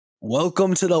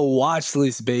Welcome to the watch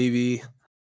list, baby.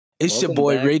 It's your Welcome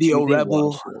boy back Radio to the Rebel.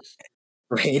 watch list.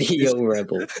 Radio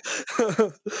Rebel.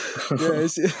 Yeah,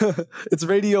 it's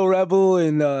Radio Rebel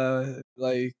and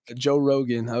like Joe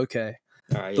Rogan. Okay,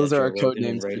 All right, yeah, those are Joe our code Rogan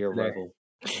and names for Radio today. Rebel.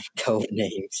 Code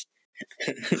names.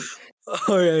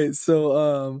 All right,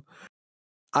 so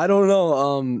I don't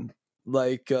know.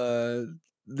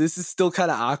 This is still kind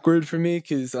of awkward for me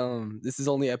because this is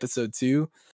only episode 2,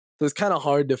 so it's kind of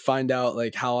hard to find out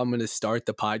like how I'm gonna start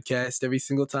the podcast every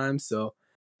single time. So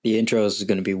The intro is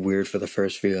going to be weird for the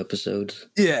first few episodes.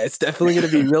 yeah, it's definitely gonna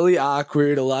be really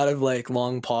awkward. A lot of like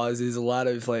long pauses, a lot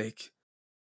of like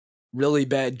really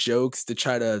bad jokes to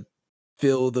try to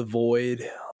fill the void.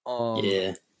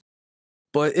 Yeah.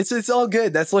 But it's all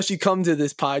good. That's what you come to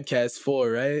this podcast for,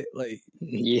 right? Like,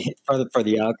 Yeah, for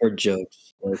the awkward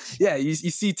jokes. yeah, you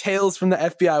see Tales from the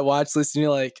FBI watch list and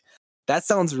you're like, that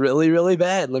sounds really, really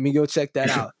bad. Let me go check that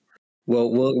out.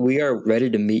 Well, we are ready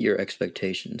to meet your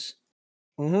expectations.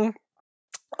 Mm-hmm.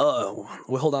 Well,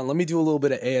 hold on. Let me do a little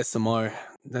bit of ASMR.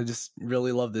 I just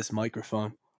really love this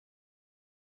microphone.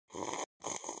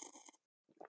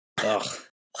 Ugh.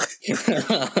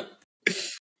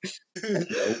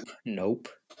 Nope.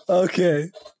 Okay.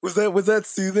 Was that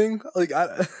soothing? Like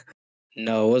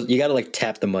No, you got to like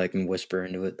tap the mic and whisper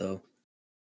into it though.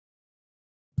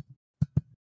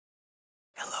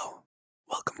 Hello.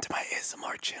 Welcome to my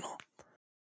ASMR channel.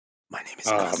 My name is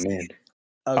Oh Krusty. man.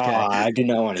 Okay. Oh, I do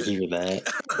not want to hear that.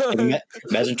 Like,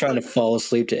 imagine trying to fall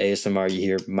asleep to ASMR. You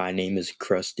hear, "My name is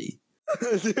Krusty."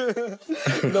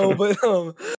 No, but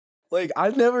like I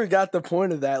never got the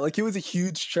point of that. Like it was a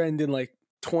huge trend in like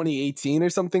 2018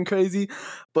 or something crazy,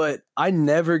 but I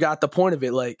never got the point of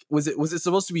it. Like, was it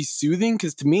supposed to be soothing?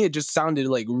 Because to me, it just sounded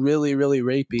like really, really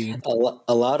rapey.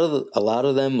 A lot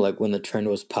of them, like when the trend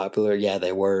was popular, yeah,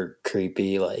 they were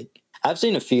creepy. Like I've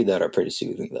seen a few that are pretty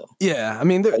soothing though. Yeah, I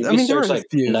mean, there There were was a like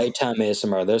few. nighttime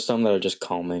ASMR. There's some that are just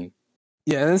calming.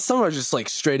 Yeah, and then some are just like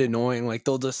straight annoying. Like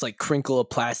they'll just like crinkle a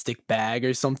plastic bag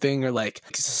or something, or like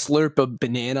slurp a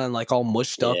banana and like all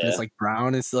mushed up and it's Yeah. like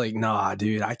brown. It's like, nah,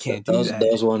 dude, I can't do Those that.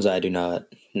 those ones I do not.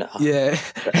 No. Yeah,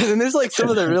 and then there's like some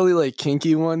of the really like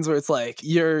kinky ones where it's like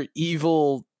your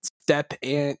evil step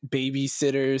aunt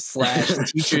babysitter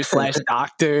 / teacher /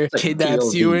 doctor like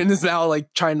kidnaps you POV. and is now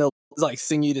like trying to like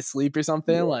sing you to sleep or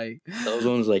something. Yeah. Like Those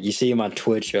ones, like you see them on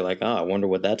Twitch, you're like, oh, I wonder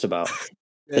what that's about.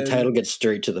 The yeah, title gets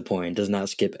straight to the point, does not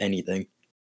skip anything.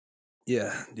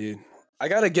 yeah, dude. I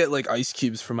gotta get like ice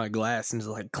cubes for my glass and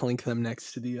just like clink them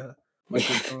next to the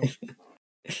microphone.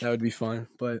 That would be fun,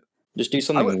 but Just do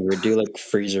something weird. Do like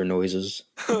freezer noises.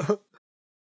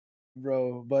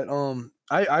 bro, but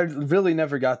I really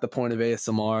never got the point of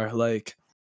ASMR. Like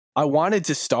I wanted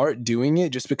to start doing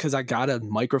it just because I got a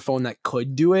microphone that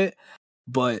could do it,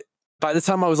 but by the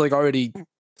time I was like already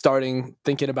starting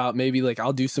thinking about maybe like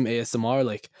I'll do some ASMR,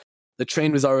 like the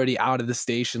train was already out of the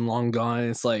station, long gone.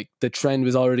 It's like the trend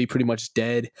was already pretty much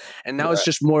dead, and now it's Right.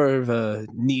 just more of a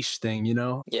niche thing, you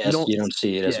know? Yes, you don't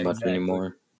see it as much exactly.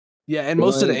 anymore. Yeah, and Well,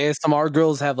 most of the ASMR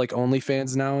girls have like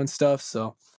OnlyFans now and stuff,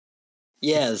 so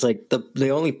Yeah, it's like the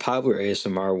only popular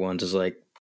ASMR ones is like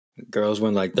girls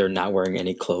when like they're not wearing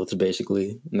any clothes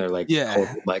basically, and they're like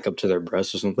holding the mic up to their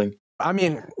breasts or something. I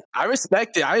mean, I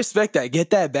respect it. I respect that.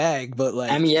 Get that bag, but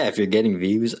like, I mean, yeah, if you're getting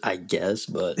views, I guess,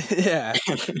 but yeah,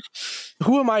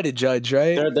 who am I to judge,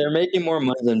 right? they're making more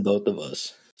money than both of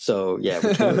us, so yeah,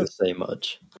 we can't really say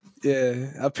much.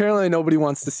 Yeah, apparently nobody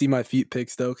wants to see my feet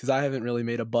pics though, because I haven't really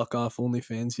made a buck off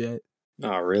OnlyFans yet.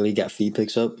 Oh, really? Got feet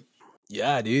pics up?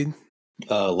 Yeah, dude.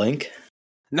 Link?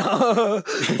 No,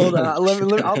 hold on. Let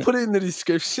me, I'll put it in the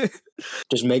description.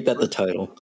 Just make that the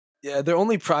title. Yeah, they're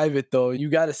only private though. You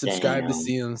got to subscribe to Damn.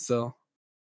 see them. So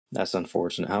That's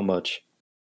unfortunate. How much?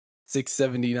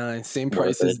 $6.79, same Worth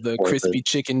price as it, the worth crispy it.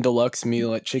 chicken deluxe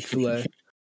meal at Chick-fil-A. Do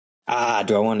I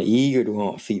want to eat or do I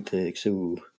want feet pics?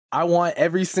 Ooh. I want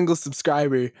every single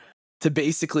subscriber to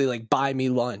basically like buy me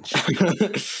lunch.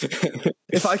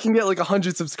 If I can get like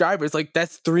 100 subscribers, like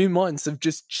that's 3 months of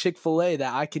just Chick-fil-A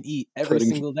that I can eat every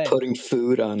single day. Putting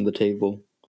food on the table.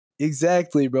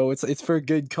 Exactly, bro. It's for a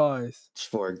good cause. It's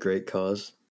for a great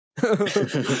cause.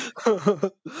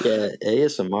 Yeah,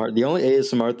 ASMR. The only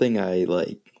ASMR thing I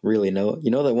like really know,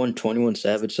 you know that one 21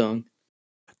 Savage song?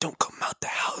 Don't come out the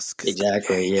house.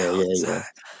 Exactly. Yeah.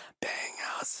 Bang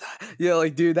outside. Yeah,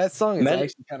 like dude, that song is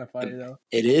actually kind of funny though.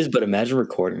 It is, but imagine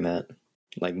recording that.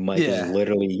 Like mic is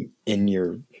literally in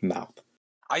your mouth.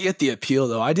 I get the appeal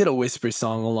though. I did a whisper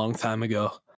song a long time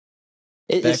ago.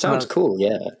 It sounds cool,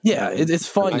 yeah. Yeah, it's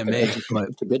fun to make, but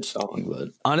it's a good song. But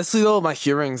honestly, though, my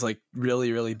hearing's like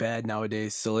really, really bad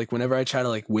nowadays. So like whenever I try to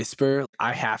like whisper,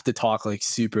 I have to talk like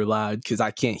super loud because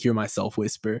I can't hear myself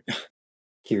whisper.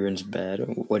 Hearing's bad.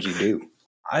 What'd you do?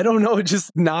 I don't know,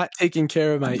 just not taking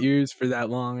care of my ears for that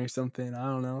long or something. I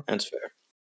don't know. That's fair.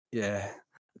 Yeah,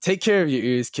 take care of your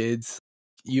ears, kids.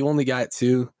 You only got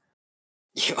 2.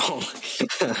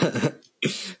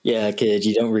 Yeah, kids,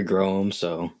 you don't regrow them,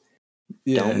 so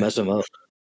don't mess them up.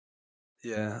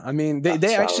 Yeah, I mean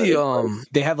they actually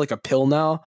they have like a pill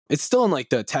now. It's still in like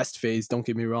the test phase, don't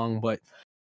get me wrong, but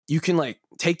you can like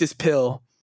take this pill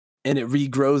and it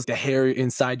regrows the hair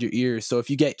inside your ears. So if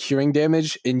you get hearing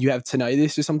damage and you have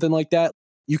tinnitus or something like that,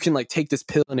 you can like take this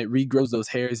pill and it regrows those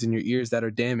hairs in your ears that are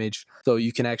damaged, so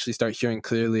you can actually start hearing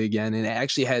clearly again. And it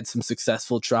actually had some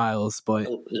successful trials. But is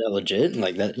that legit?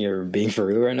 Like that you're being for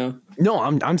real right now? No,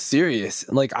 I'm serious.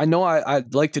 Like I know I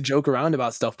like to joke around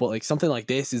about stuff, but like something like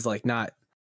this is like not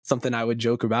something I would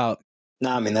joke about.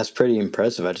 No, I mean that's pretty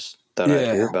impressive. I just thought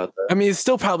I'd hear about that. I mean, it's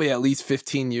still probably at least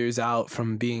 15 years out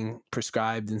from being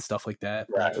prescribed and stuff like that.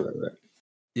 Right.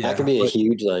 Yeah, that could be a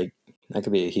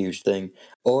huge thing,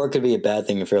 or it could be a bad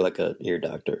thing if you're like an ear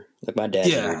doctor. Like my dad's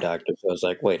an ear doctor, so I was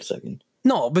like, wait a second.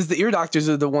 No, because the ear doctors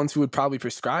are the ones who would probably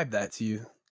prescribe that to you.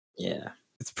 Yeah,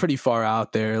 it's pretty far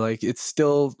out there. Like it's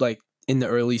still like in the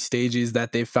early stages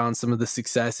that they've found some of the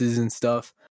successes and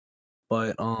stuff.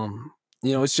 But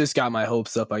you know, it's just got my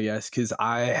hopes up, I guess, because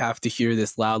I have to hear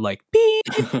this loud like beep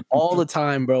all the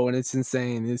time, bro, and it's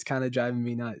insane. It's kind of driving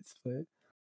me nuts. But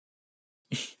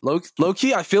low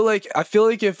key, I feel like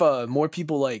if more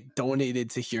people like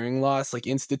donated to hearing loss like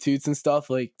institutes and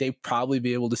stuff, like they'd probably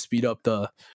be able to speed up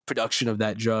the production of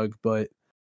that drug. But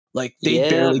like they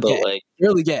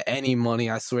barely get any money,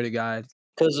 I swear to God.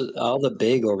 Because all the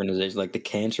big organizations, like the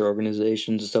cancer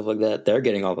organizations and stuff like that, they're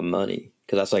getting all the money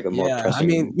because that's like a more pressing. I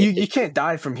mean, you can't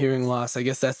die from hearing loss. I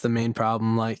guess that's the main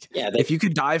problem. Like, if you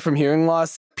could die from hearing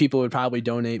loss, people would probably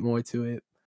donate more to it.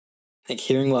 Like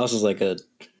hearing loss is like a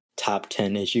top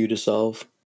 10 issue to solve,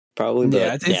 probably.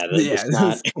 But it's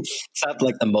not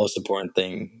like the most important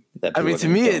thing. I mean, to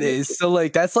me it is. So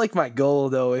like that's like my goal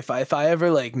though. If I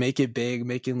ever like make it big,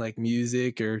 making like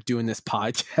music or doing this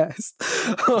podcast,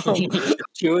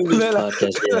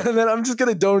 then I'm just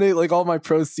gonna donate like all my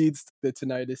proceeds to the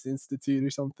Tinnitus Institute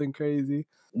or something crazy.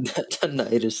 The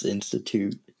Tinnitus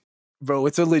Institute, bro,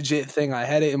 it's a legit thing. I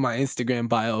had it in my Instagram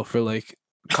bio for like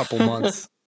a couple months.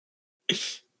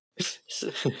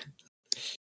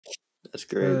 That's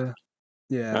great.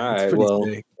 Yeah. All right. Well.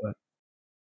 Sick,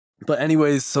 but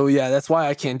anyways, so yeah, that's why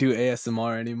I can't do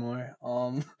ASMR anymore.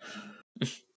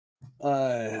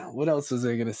 What else was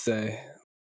I gonna say?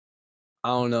 I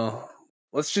don't know.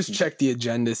 Let's just check the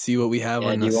agenda, see what we have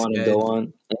on. Do you want to go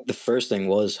on? I think the first thing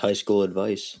was high school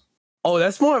advice. Oh,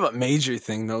 that's more of a major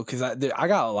thing though, because I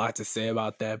got a lot to say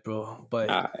about that, bro.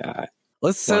 But all right.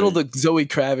 Let's settle the Zoe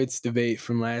Kravitz debate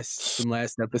from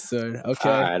last episode. Okay.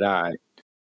 All right.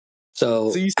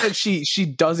 So you said she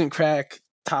doesn't crack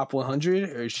top 100,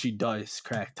 or she does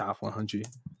crack top 100?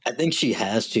 I think she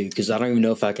has to, because I don't even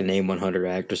know if I can name 100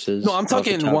 actresses. No, I'm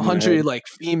talking 100 like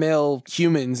female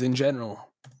humans in general.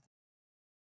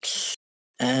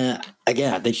 Again,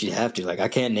 I think she'd have to. Like, I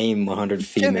can't name 100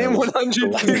 females. Can't name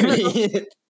 100 females.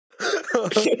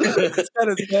 That's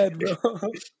kind of sad, bro.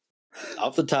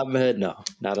 Off the top of my head, no,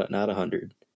 not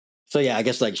 100. So yeah, I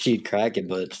guess like she'd crack it,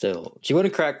 but still, she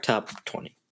wouldn't crack top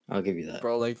 20. I'll give you that,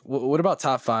 bro. Like, what about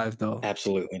top 5 though?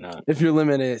 Absolutely not. If you're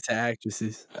limited to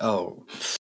actresses. Oh,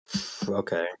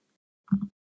 okay.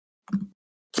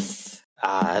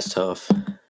 That's tough.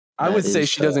 I would say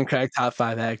she doesn't crack top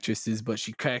 5 actresses, but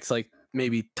she cracks like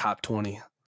maybe top 20.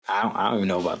 I don't even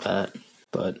know about that,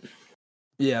 but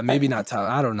yeah, maybe not top.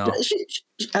 I don't know.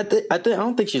 I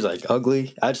don't think she's like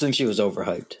ugly. I just think she was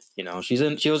overhyped. You know, she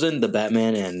was in the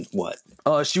Batman and what?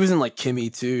 Oh, she was in like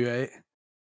Kimmy too, right?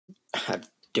 I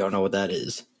don't know what that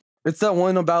is. It's that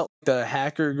one about the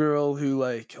hacker girl who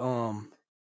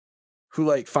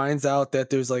finds out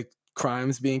that there's like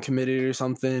crimes being committed or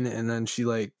something, and then she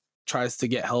like tries to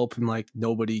get help and like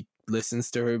nobody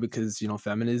listens to her because, you know,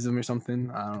 feminism or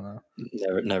something. I don't know.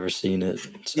 Never seen it.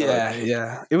 So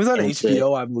yeah. It was on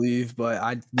HBO, I believe, but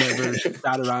I never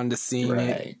got around to seeing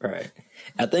it. Right.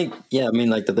 I think, I mean,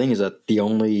 like the thing is that the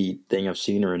only thing I've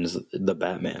seen her in is the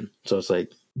Batman. So it's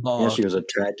like, she was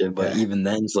attractive, but even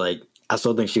then, it's like I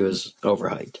still think she was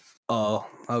overhyped. Oh,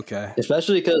 okay.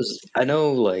 Especially because I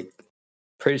know, like,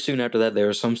 pretty soon after that, there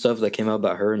was some stuff that came out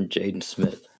about her and Jaden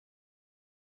Smith.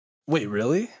 Wait,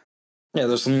 really? Yeah,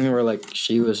 there's something where like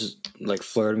she was like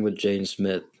flirting with Jaden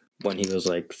Smith when he was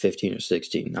like 15 or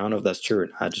 16. I don't know if that's true or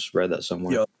not. I just read that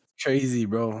somewhere. Yo, crazy,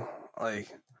 bro. Like,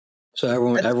 so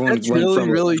everyone that's went really, from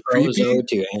really pro creepy. Zoe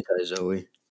to anti Zoe.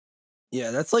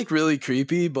 Yeah, that's like really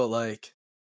creepy, but like,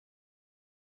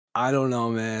 I don't know,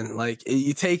 man. Like,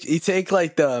 you take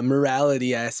like the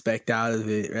morality aspect out of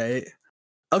it, right?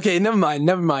 Okay, never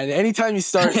mind. Anytime you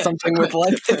start something with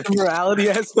like take the morality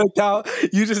aspect out,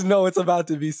 you just know it's about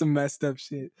to be some messed up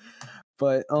shit.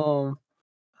 But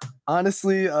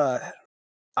honestly, I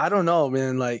don't know,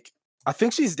 man. Like, I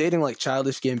think she's dating like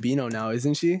Childish Gambino now,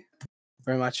 isn't she?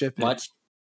 Or am I tripping?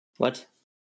 What?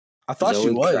 I thought Zoe she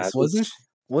was, Kravitz? wasn't she?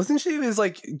 Wasn't she? It was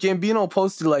like Gambino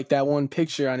posted like that one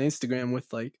picture on Instagram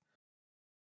with like.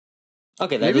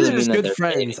 Okay, that Maybe doesn't they're just mean that good they're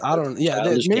friends. dating. I don't. Yeah,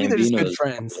 Childish maybe they're just Gambino good is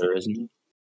friends. popular, isn't he?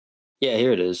 Yeah,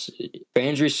 here it is.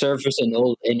 Fans resurfaced an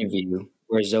old interview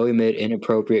where Zoe made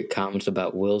inappropriate comments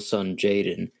about Will's son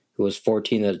Jaden, who was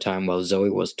 14 at the time, while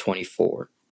Zoe was 24.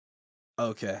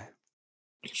 Okay.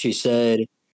 She said,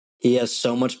 "He has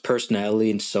so much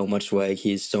personality and so much swag.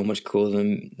 He's so much cooler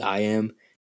than I am,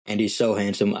 and he's so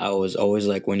handsome. I was always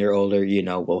like, when you're older,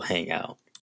 we'll hang out."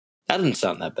 That doesn't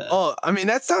sound that bad. Oh, I mean,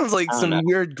 that sounds like some know.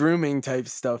 weird grooming type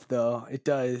stuff, though. It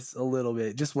does a little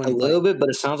bit. Just when A little bit, but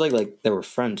it sounds like they were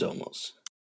friends almost.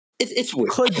 It's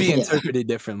weird. Could be interpreted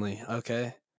differently.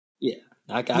 Okay. Yeah,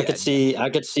 I could see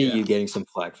you getting some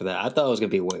flack for that. I thought it was gonna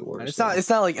be way worse. It's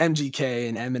not like MGK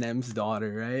and Eminem's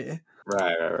daughter, right?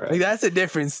 Right. Like, that's a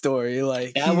different story.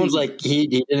 Like, that one's like he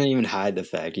didn't even hide the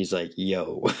fact. He's like,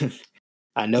 "Yo,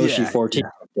 I know she's 14.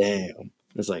 Damn."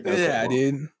 It's like, okay, yeah,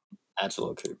 dude. That's a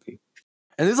little creepy.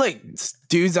 And there's like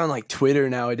dudes on like Twitter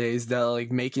nowadays that are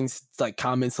like making like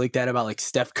comments like that about like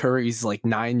Steph Curry's like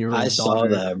 9-year-old daughter. I saw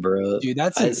that, bro. Dude,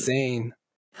 that's insane.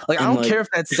 Like, I don't care if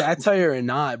that's satire or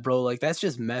not, bro. Like, that's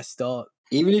just messed up.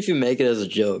 Even if you make it as a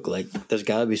joke, like, there's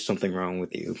got to be something wrong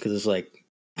with you, because it's like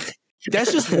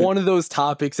that's just one of those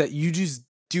topics that you just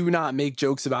do not make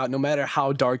jokes about, no matter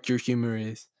how dark your humor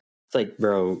is. It's like,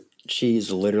 bro,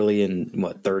 she's literally in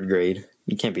what, 3rd grade?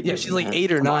 You can't be. Yeah, she's like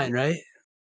 8 or 9, right?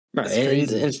 Right. That's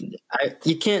crazy.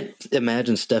 You can't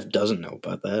imagine Steph doesn't know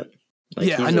about that. Like,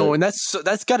 yeah, I know, and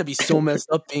that's got to be so messed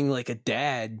up being like a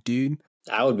dad, dude.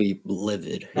 I would be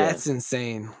livid. That's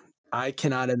insane. I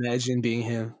cannot imagine being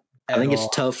him. I think it's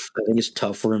tough. I think it's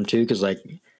tough for him too, because like,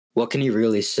 what can he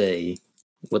really say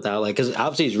without like? Because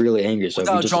obviously he's really angry, so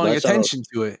without drawing attention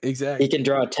to it. Exactly. He can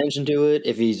draw attention to it.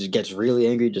 If he gets really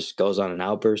angry, just goes on an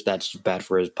outburst. That's bad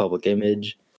for his public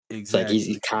image. Exactly. It's like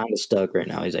he's kind of stuck right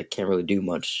now. He's like, can't really do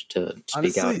much to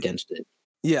speak out against it.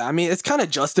 Yeah, I mean, it's kind of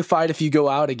justified if you go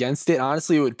out against it.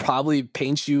 Honestly, it would probably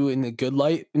paint you in a good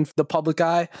light in the public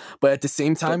eye, but at the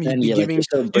same time, you'd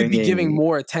be giving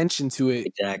more attention to it.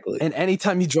 Exactly. And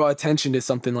anytime you draw attention to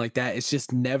something like that, it's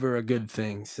just never a good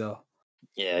thing. So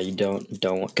yeah, you don't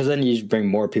want, because then you just bring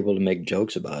more people to make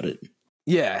jokes about it.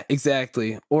 Yeah,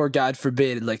 exactly. Or God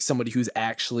forbid, like somebody who's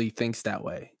actually thinks that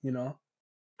way, you know?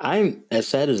 I'm as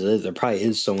sad as it is, there probably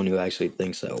is someone who actually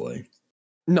thinks that way.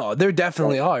 No, there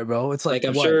definitely are, bro. It's like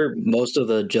I'm sure most of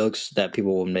the jokes that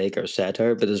people will make are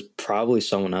satire, but there's probably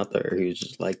someone out there who's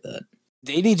just like that.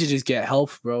 They need to just get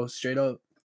help, bro. Straight up.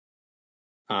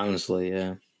 Honestly,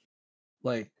 yeah.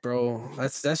 Like, bro,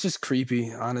 that's just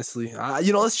creepy. Honestly,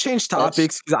 let's change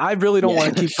topics because I really don't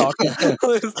want to keep talking.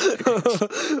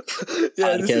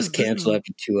 Podcast cancel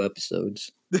after 2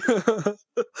 episodes.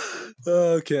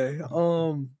 Okay.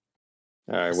 All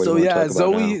right. So yeah,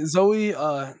 Zoe,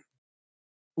 a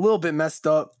little bit messed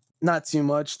up. Not too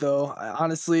much though.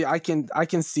 Honestly, I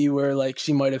can see where like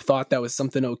she might have thought that was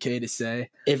something okay to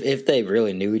say. If they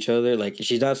really knew each other, like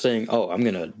she's not saying, "Oh, I'm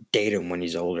gonna date him when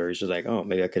he's older." She's like, "Oh,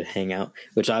 maybe I could hang out,"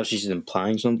 which obviously she's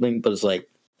implying something. But it's like,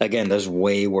 again, there's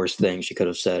way worse things she could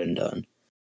have said and done.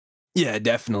 Yeah,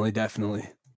 definitely.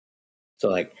 So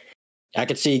like, I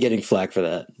could see getting flack for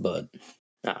that, but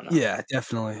I don't know. Yeah,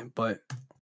 definely. But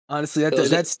honestly, that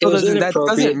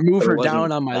doesn't move her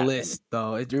down on my list,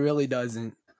 though. It really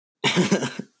doesn't.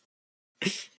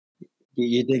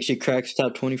 You think she cracks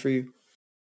top 20 for you?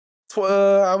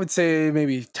 I would say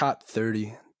maybe top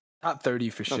 30. Top 30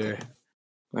 for sure. Okay.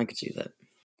 I could see that.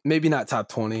 Maybe not top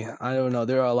 20. I don't know.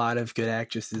 There are a lot of good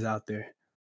actresses out there.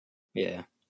 Yeah.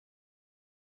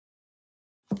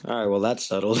 All right, well, that's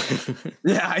settled.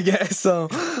 Yeah, I guess so.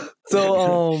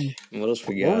 So, what else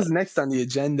we got? What was next on the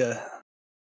agenda?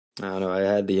 I don't know. I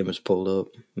had the image pulled up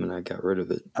and I got rid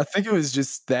of it. I think it was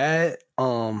just that.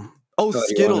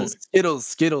 Skittles.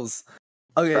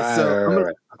 Okay, so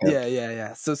right. Okay.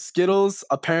 Yeah. So Skittles,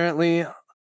 apparently,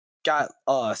 got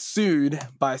sued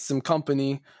by some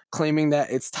company claiming that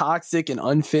it's toxic and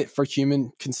unfit for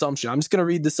human consumption. I'm just going to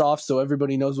read this off so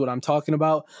everybody knows what I'm talking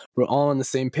about. We're all on the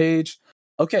same page.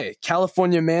 Okay,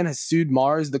 California man has sued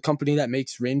Mars, the company that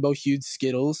makes rainbow-hued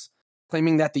Skittles,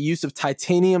 claiming that the use of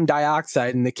titanium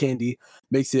dioxide in the candy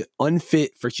makes it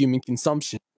unfit for human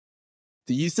consumption.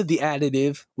 The use of the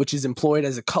additive, which is employed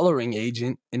as a coloring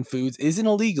agent in foods, isn't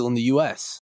illegal in the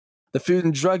U.S. The Food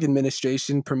and Drug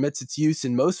Administration permits its use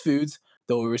in most foods,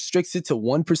 though it restricts it to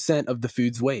 1% of the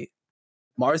food's weight.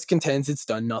 Mars contends it's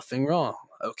done nothing wrong.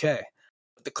 Okay.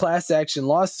 The class action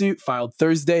lawsuit filed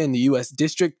Thursday in the U.S.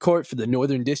 District Court for the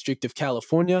Northern District of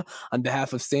California on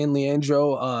behalf of San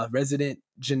Leandro resident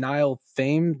Janile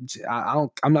Fame.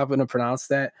 I'm not going to pronounce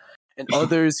that. And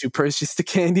others who purchased the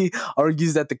candy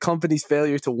argues that the company's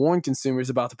failure to warn consumers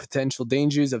about the potential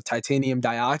dangers of titanium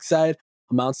dioxide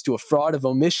amounts to a fraud of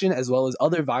omission as well as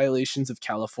other violations of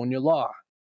California law.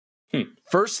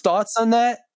 First thoughts on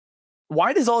that?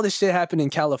 Why does all this shit happen in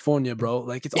California, bro?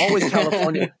 Like, it's always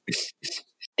California.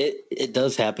 It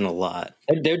does happen a lot.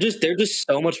 They're just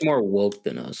so much more woke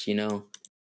than us, you know?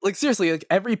 Like, seriously, like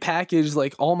every package,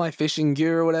 like all my fishing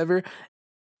gear or whatever,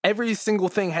 every single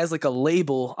thing has like a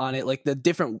label on it, like the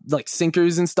different like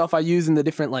sinkers and stuff I use and the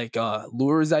different like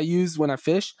lures I use when I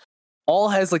fish. All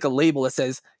has like a label that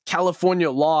says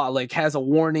California law, like has a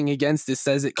warning against this,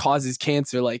 says it causes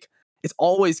cancer. Like, it's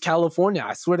always California,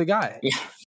 I swear to God. Yeah.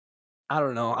 I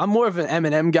don't know. I'm more of an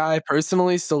M&M guy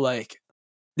personally, so like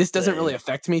this doesn't really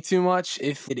affect me too much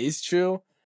if it is true.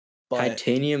 But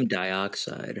titanium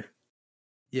dioxide.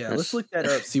 Yeah, let's look that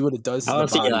up, see what it does to I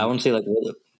the body. want to see like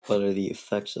what are the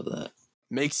effects of that.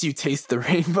 Makes you taste the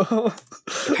rainbow.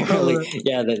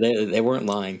 Yeah, they weren't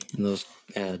lying in those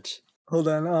ads. Hold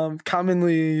on.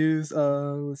 Commonly used.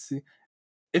 Let's see.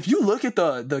 If you look at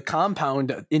the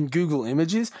compound in Google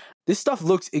Images, this stuff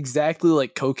looks exactly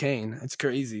like cocaine. It's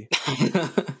crazy.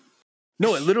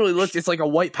 No, it literally looks. It's like a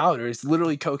white powder. It's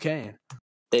literally cocaine.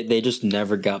 They just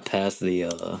never got past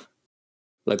the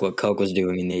like what Coke was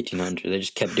doing in the 1800s. They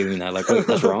just kept doing that. Like, wait,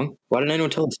 that's wrong. Why didn't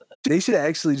anyone tell us that? They should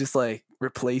actually just like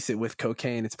replace it with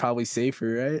cocaine. It's probably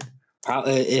safer, right?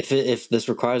 If this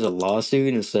requires a lawsuit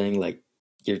and it's saying like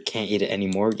you can't eat it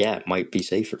anymore, yeah, it might be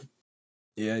safer.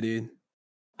 Yeah, dude.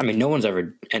 I mean, no one's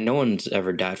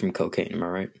ever died from cocaine. Am I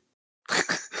right?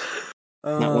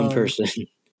 Not one person.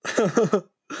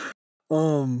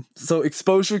 So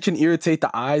exposure can irritate the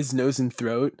eyes, nose, and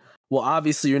throat. Well,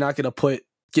 obviously, you're not going to put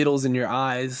Skittles in your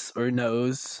eyes or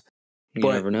nose. You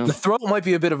but never know. The throat might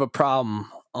be a bit of a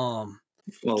problem. Well,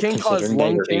 can cause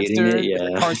lung cancer,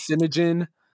 yeah. carcinogen.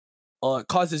 It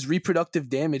causes reproductive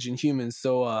damage in humans.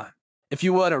 So if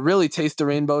you want to really taste the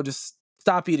rainbow, just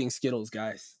stop eating Skittles,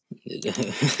 guys.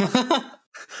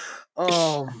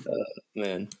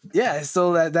 Man. Yeah,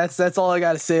 so that's all I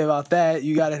got to say about that.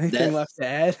 You got anything left to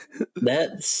add?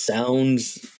 That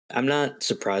sounds. I'm not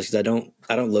surprised because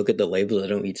I don't look at the labels. I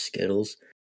don't eat Skittles,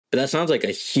 but that sounds like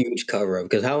a huge cover up.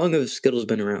 Because how long have Skittles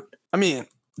been around? I mean,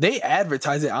 they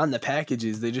advertise it on the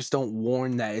packages. They just don't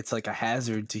warn that it's like a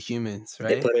hazard to humans,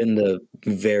 right? They put in the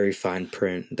very fine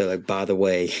print. They're like, by the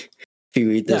way, if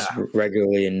you eat this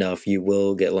regularly enough, you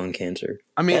will get lung cancer.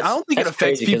 I mean, I don't think it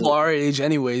affects people our age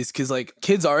anyways, because like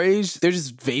kids our age, they're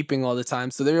just vaping all the time,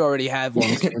 so they already have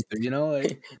lung cancer, you know?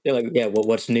 Like, they're like, yeah, well,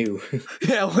 what's new?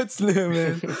 Yeah, what's new,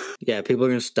 man? Yeah, people are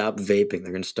going to stop vaping.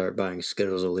 They're going to start buying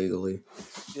Skittles illegally.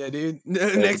 Yeah, dude.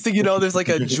 Next thing you know, there's like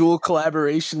a Juul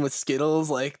collaboration with Skittles,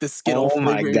 like the Skittle. Oh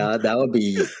my God, that would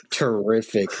be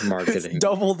terrific marketing. It's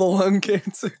double the lung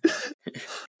cancer.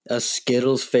 A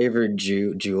Skittles flavored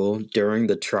Juul during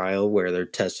the trial where they're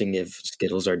testing if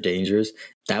Skittles are dangerous.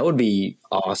 That would be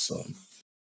awesome.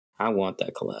 I want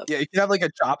that collab. Yeah, you could have like a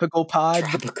tropical pod.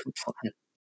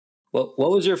 What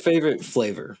was your favorite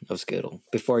flavor of Skittle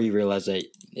before you realized that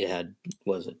it had,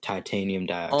 was it titanium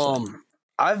dioxide?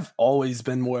 I've always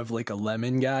been more of like a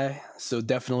lemon guy, so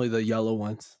definitely the yellow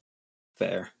ones.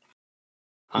 Fair.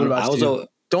 What about you?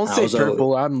 Don't say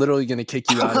purple. I'm literally going to kick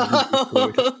you out of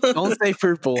the Don't say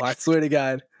purple. I swear to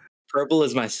God. Purple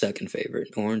is my second favorite.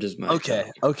 Orange is my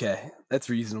favorite. Okay. That's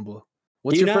reasonable.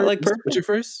 Do you not like purple? What's your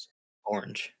first?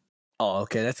 Orange. Oh,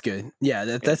 okay. That's good. Yeah,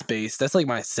 that's base. That's like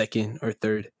my second or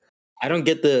third. I don't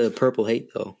get the purple hate,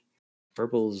 though.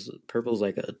 Purple's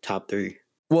like a top 3.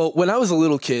 Well, when I was a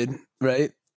little kid,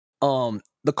 right,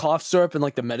 the cough syrup and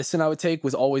like the medicine I would take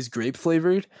was always grape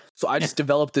flavored. So I just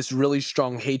developed this really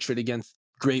strong hatred against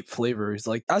grape flavors.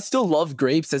 Like, I still love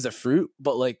grapes as a fruit,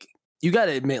 but like, you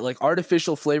gotta admit, like,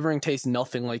 artificial flavoring tastes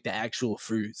nothing like the actual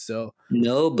fruit. So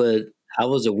no, but I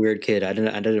was a weird kid. I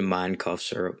didn't mind cough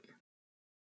syrup.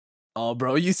 Oh,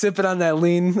 bro, you sipping on that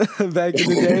lean back in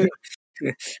the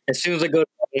day? As soon as I go,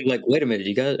 I'm like, wait a minute,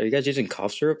 are you guys using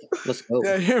cough syrup? Let's go.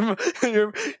 Yeah,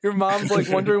 your mom's like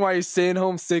wondering why you're staying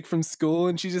home sick from school,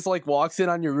 and she just like walks in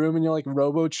on your room, and you're like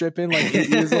robo tripping, like 8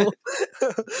 years old.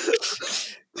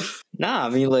 Nah, I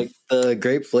mean like the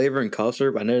grape flavor and cough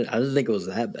syrup. I didn't think it was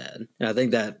that bad, and I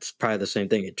think that's probably the same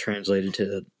thing. It translated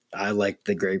to I like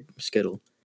the grape Skittle,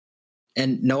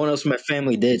 and no one else in my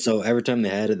family did. So every time they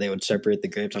had it, they would separate the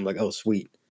grapes. I'm like, oh, sweet.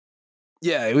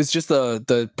 Yeah, it was just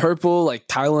the purple like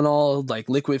Tylenol like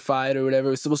liquefied or whatever.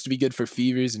 It was supposed to be good for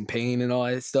fevers and pain and all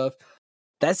that stuff.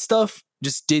 That stuff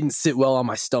just didn't sit well on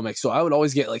my stomach, so I would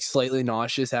always get like slightly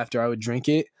nauseous after I would drink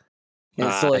it.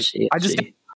 And so like I just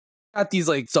got these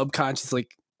like subconscious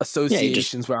like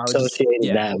associations where I would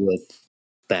associate that with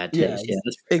bad taste. Yeah,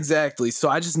 exactly. So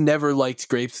I just never liked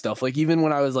grape stuff. Like even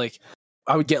when I was like,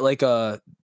 I would get like a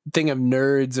thing of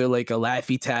Nerds or like a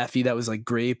Laffy Taffy that was like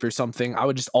grape or something. I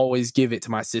would just always give it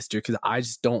to my sister because I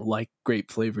just don't like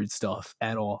grape flavored stuff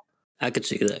at all. I could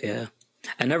see that. Yeah,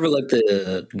 I never liked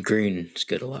the green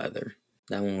Skittle either.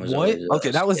 That one was what?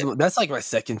 Okay, that's like my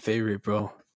second favorite,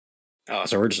 bro. Oh,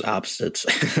 so we're just opposites.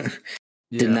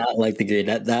 Did not like the green.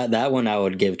 That one I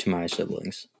would give to my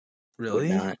siblings.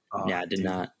 Really? I did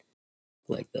not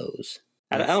like those.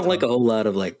 I don't like a whole lot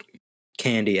of like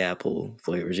candy apple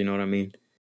flavors. You know what I mean?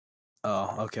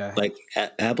 Oh, okay. Like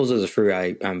apples as a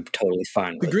fruit, I'm totally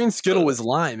fine with. The green Skittle was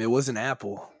lime. It wasn't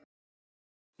apple.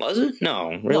 Was it?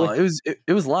 No, really? No,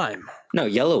 it was lime. No,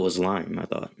 yellow was lime, I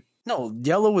thought. No,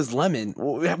 yellow was lemon.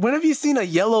 When have you seen a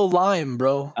yellow lime,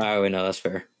 bro? Oh, no, that's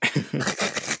fair.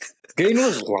 Green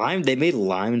was lime? They made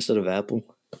lime instead of apple?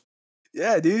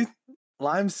 Yeah, dude.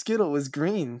 Lime Skittle was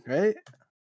green, right?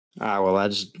 Well, I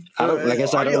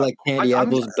guess I don't like candy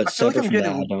apples, but I feel like I'm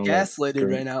getting gaslighted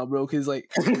right now, bro, because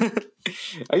like...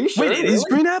 Are you sure? Wait, it is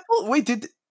green apple? Wait,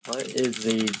 what is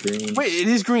the green... Wait, it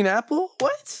is green apple?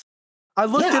 What? I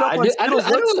looked it up on Skittles.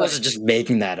 I was just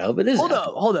making that up. It is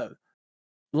Hold up.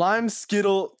 Lime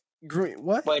Skittle green...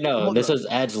 What? Wait, no, this says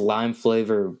adds lime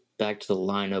flavor back to the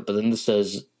lineup, but then this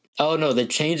says... Oh, no, they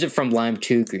changed it from lime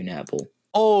to green apple.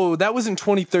 Oh, that was in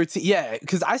 2013. Yeah,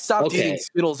 because I stopped eating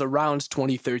Skittles around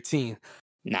 2013.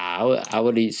 Nah, I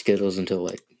would eat Skittles until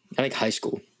like, I think high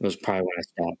school. It was probably when I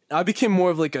stopped. I became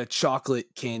more of like a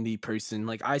chocolate candy person.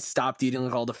 Like I stopped eating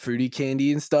like all the fruity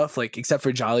candy and stuff, like except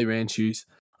for Jolly Ranchers.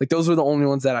 Like those were the only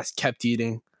ones that I kept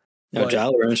eating. No,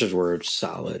 Jolly Ranchers were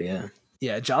solid, yeah.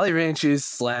 Yeah, Jolly Ranchers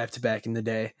slapped back in the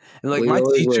day. And like my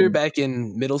teacher back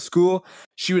in middle school,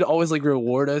 she would always like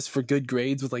reward us for good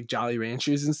grades with like Jolly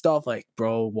Ranchers and stuff. Like,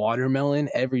 bro, watermelon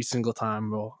every single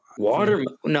time, bro.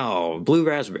 No, blue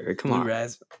raspberry. Come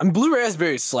on. Blue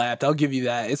raspberry slapped. I'll give you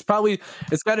that. It's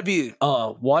got to be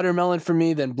watermelon for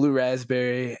me, then blue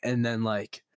raspberry, and then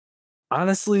like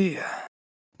honestly,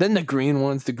 then the green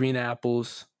ones, the green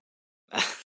apples.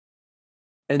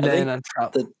 And then on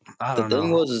top, the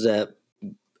thing was that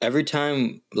every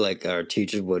time like our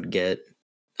teachers would get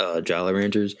Jolly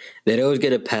Ranchers, they'd always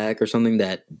get a pack or something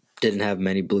that didn't have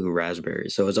many blue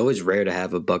raspberries. So it's always rare to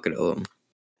have a bucket of them.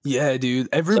 Yeah, dude.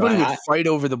 Everybody would fight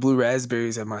over the blue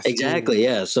raspberries at my school. Exactly,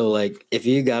 yeah. So like if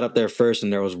you got up there first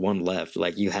and there was one left,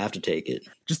 like you have to take it.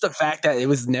 Just the fact that it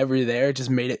was never there just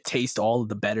made it taste all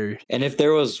the better. And if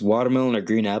there was watermelon or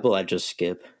green apple, I'd just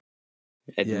skip.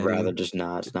 I'd rather just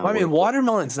not. It's not. I mean,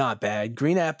 watermelon's not bad.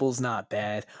 Green apple's not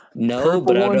bad. No, purple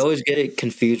but I'd always get it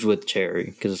confused with cherry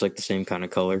because it's like the same kind of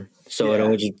color. So I'd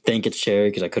always think it's cherry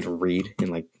because I couldn't read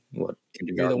in like what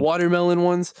kindergarten. The watermelon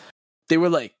ones, they were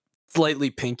like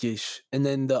slightly pinkish, and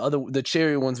then the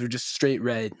cherry ones were just straight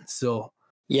red. So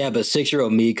yeah, but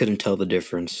 6-year-old me couldn't tell the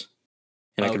difference,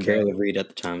 and I could barely read at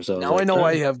the time. So now I know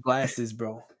why you have glasses,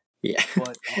 bro. Yeah,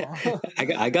 but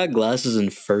I got glasses in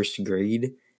first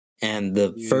grade. And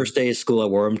the first day of school I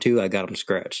wore them to, I got them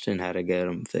scratched and had to get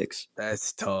them fixed.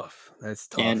 That's tough.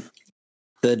 And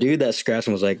the dude that scratched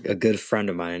them was like a good friend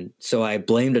of mine. So I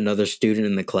blamed another student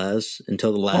in the class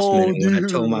until the last minute when I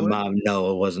told my mom,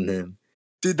 no, it wasn't him.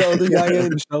 Did the other guy get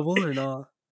in trouble or not?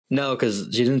 No, because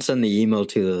she didn't send the email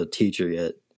to the teacher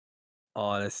yet.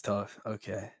 Oh, that's tough.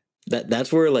 Okay.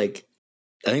 That's where like,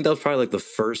 I think that was probably like the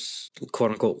first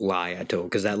quote unquote lie I told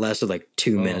because that lasted like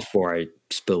 2 minutes before I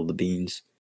spilled the beans.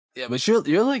 Yeah, but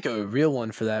you're like a real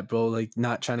one for that, bro. Like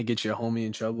not trying to get your homie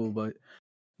in trouble, but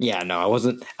yeah, no, I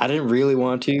wasn't. I didn't really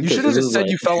want to. You should have just said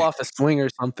you fell off a swing or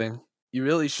something. You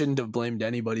really shouldn't have blamed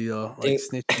anybody though, like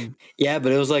snitching. Yeah,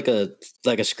 but it was like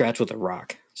a scratch with a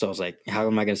rock, So I was like, how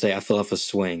am I going to say I fell off a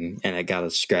swing and I got a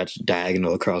scratch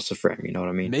diagonal across the frame? You know what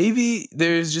I mean? Maybe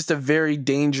there's just a very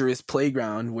dangerous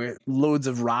playground where loads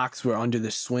of rocks were under the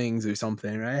swings or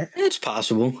something, right? It's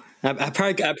possible. I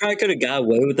probably could have got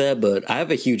away with that, but I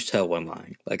have a huge tell when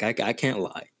lying. Like, I can't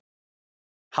lie.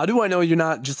 How do I know you're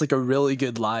not just like a really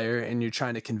good liar and you're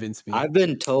trying to convince me? I've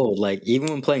been told, like, even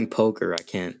when playing poker, I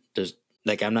can't just,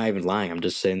 like, I'm not even lying. I'm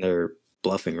just sitting there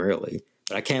bluffing, really.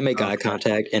 But I can't make eye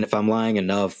contact, and if I'm lying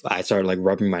enough, I start, like,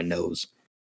 rubbing my nose.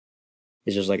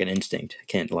 It's just like an instinct. I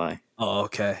can't lie. Oh,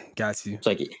 okay. Got you. It's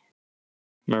like,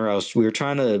 remember, we were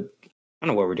trying to, I don't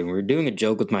know what we're doing. We were doing a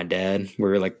joke with my dad. We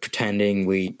were, like, pretending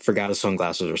we forgot his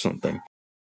sunglasses or something.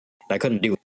 I couldn't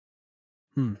do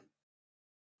it.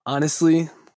 Honestly,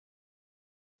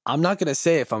 I'm not going to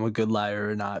say if I'm a good liar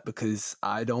or not because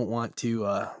I don't want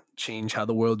to change how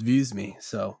the world views me.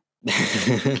 So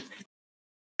you'd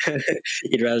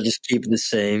rather just keep it the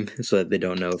same so that they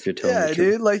don't know if you're telling the truth. Yeah,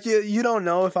 dude. Like, you don't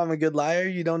know if I'm a good liar.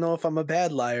 You don't know if I'm a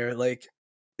bad liar. Like,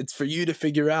 it's for you to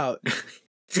figure out.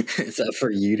 It's up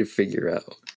for you to figure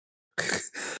out.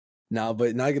 No,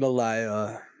 but not going to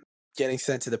lie. Getting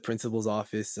sent to the principal's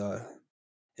office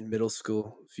in middle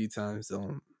school a few times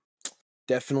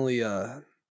definitely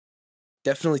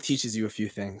teaches you a few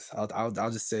things.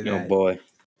 I'll just say that. Oh boy,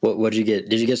 what'd you get?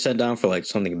 Did you get sent down for like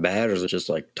something bad, or was it just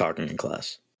like talking in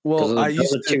class? Well, I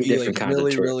used to be like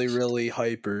really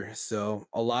hyper, so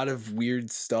a lot of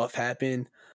weird stuff happened.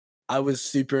 I was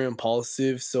super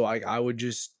impulsive, so I would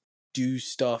just do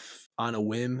stuff on a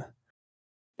whim,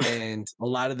 and a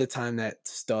lot of the time that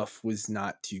stuff was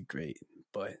not too great.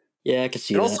 But yeah, I could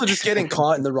see that. Also, just getting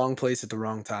caught in the wrong place at the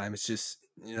wrong time. It's just,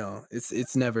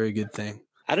 it's never a good thing.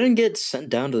 I didn't get sent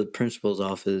down to the principal's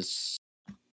office.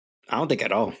 I don't think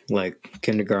at all. Like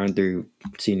kindergarten through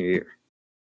senior year.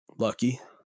 Lucky.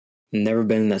 Never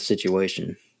been in that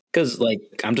situation. Because like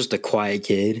I'm just a quiet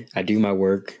kid. I do my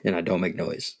work and I don't make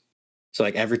noise. So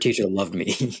like every teacher loved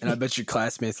me. And I bet your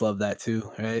classmates love that too,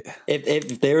 right?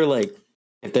 If they were like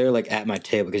at my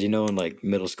table, because in like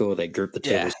middle school they group the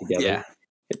tables together. Yeah.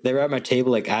 If they were at my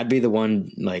table, like I'd be the one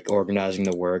like organizing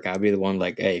the work. I'd be the one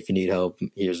like, hey, if you need help,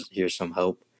 here's some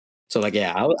help. So like,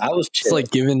 yeah, I was chill. It's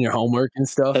like giving your homework and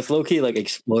stuff. That's low key like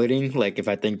exploiting. Like if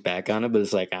I think back on it, but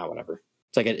it's like whatever.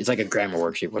 It's like a grammar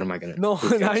worksheet. What am I gonna? No,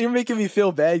 now you're making me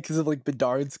feel bad because of like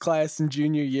Bedard's class in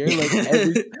junior year. Like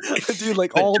dude,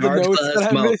 like all the notes class,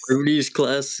 that I missed. Rudy's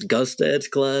class, Gustad's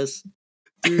class.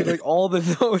 Dude, like all the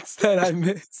notes that I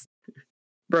missed.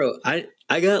 Bro, I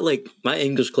got like my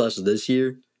English classes this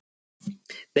year.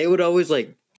 They would always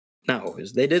like, not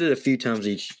always. They did it a few times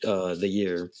each the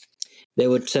year. They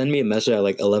would send me a message at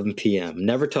like 11 p.m.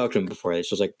 Never talked to them before. It's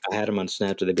just like I had them on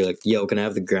Snapchat. They'd be like, "Yo, can I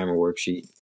have the grammar worksheet?"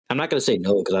 I'm not gonna say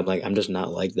no because I'm just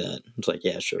not like that. It's like,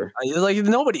 yeah, sure. Like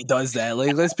nobody does that.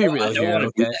 Like, let's be real here.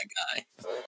 Okay, be that guy.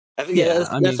 I think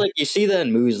that's like you see that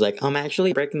in movies. Like, I'm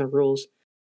actually breaking the rules,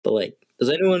 but like, does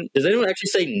anyone actually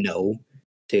say no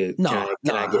to? Can I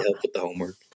get help with the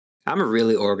homework? I'm a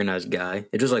really organized guy.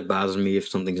 It just like bothers me if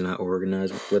something's not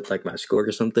organized with like my schoolwork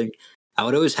or something. I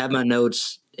would always have my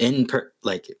notes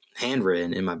like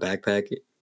handwritten in my backpack.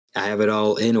 I have it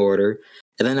all in order.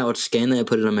 And then I would scan that and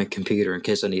put it on my computer in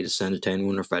case I need to send it to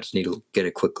anyone or if I just need to get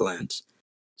a quick glance.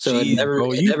 So Jeez, it never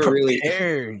really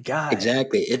God.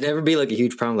 Exactly. It'd never be like a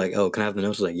huge problem like, oh, can I have the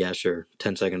notes? Like, yeah, sure.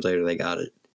 10 seconds later they got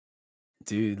it.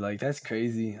 Dude, like that's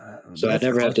crazy. So I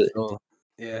never have to.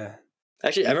 Yeah.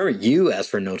 Actually, I remember you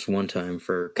asked for notes one time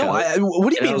for college. No,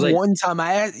 what do you mean like, one time?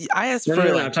 I asked for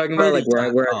like, I'm talking about like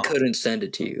where I couldn't send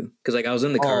it to you because like I was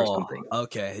in the car or something.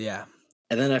 Okay, yeah.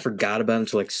 And then I forgot about it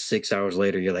until like 6 hours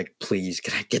later. You're like, please,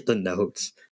 can I get the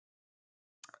notes?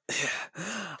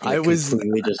 I was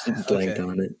completely just blanked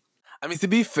on it. I mean, to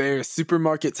be fair,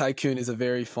 Supermarket Tycoon is a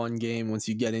very fun game once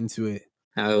you get into it.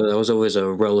 I was always a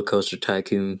roller coaster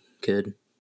tycoon kid.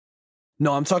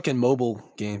 No, I'm talking mobile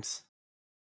games.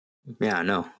 Yeah, I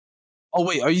know. Oh,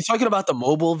 wait, are you talking about the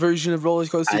mobile version of Roller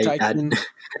Coaster Tycoon?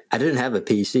 I didn't have a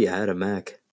PC. I had a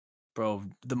Mac. Bro,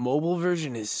 the mobile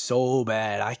version is so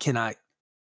bad.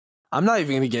 I'm not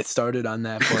even going to get started on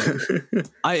that, but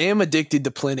I am addicted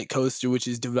to Planet Coaster, which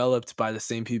is developed by the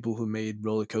same people who made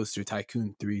Roller Coaster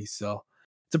Tycoon 3. So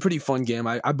it's a pretty fun game.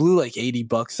 I blew like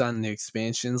 $80 on the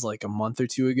expansions like a month or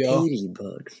two ago.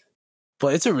 $80.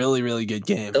 But it's a really, really good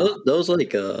game. Those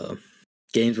like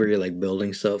games where you're like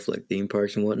building stuff like theme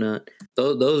parks and whatnot.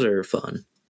 Those are fun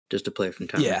just to play from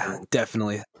time to time. Yeah,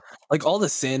 definitely. Like all the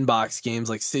sandbox games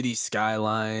like City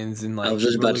Skylines and like I was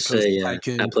just about to say,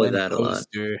 Tycoon, I play that a lot.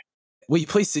 Wait, you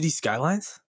play City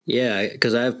Skylines? Yeah,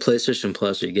 because I have PlayStation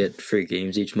Plus. You get free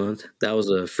games each month. That was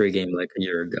a free game like a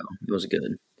year ago. It was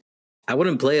good. I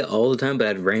wouldn't play it all the time, but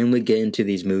I'd randomly get into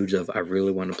these moods of I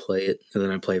really want to play it, and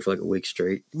then I'd play it for like a week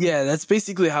straight. Yeah, that's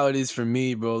basically how it is for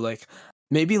me, bro. Like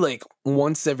maybe like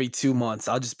once every 2 months,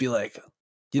 I'll just be like,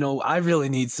 I really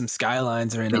need some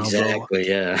skylines right now, bro. Exactly,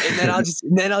 yeah. And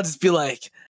then I'll just be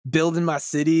like building my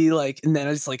city, like, and then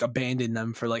I just like abandon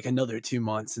them for like another 2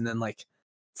 months, and then like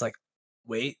it's like,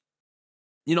 wait,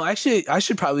 actually, I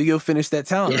should probably go finish that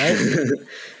town, right?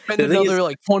 Spend another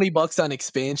like $20 on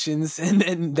expansions, and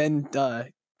then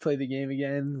play the game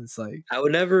again. It's like I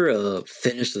would never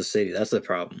finish the city. That's the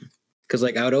problem. Because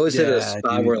like I would always hit a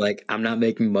spot where like I'm not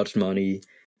making much money.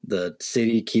 The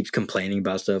city keeps complaining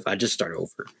about stuff. I just start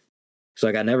over. So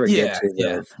like I never get to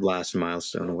the last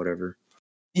milestone or whatever.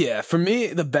 Yeah, for me,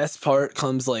 the best part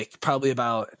comes like probably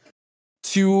about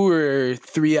 2 or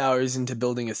 3 hours into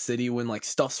building a city when like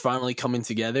stuff's finally coming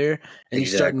together and you're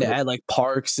starting to add like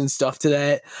parks and stuff to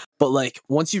that. But like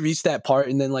once you reach that part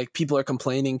and then like people are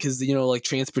complaining because like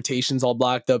transportation's all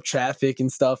blocked up, traffic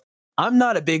and stuff. I'm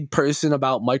not a big person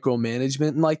about micromanagement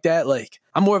and like that. Like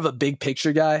I'm more of a big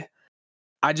picture guy.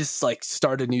 I just like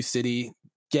start a new city,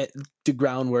 get the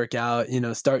groundwork out,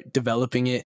 start developing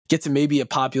it, get to maybe a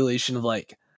population of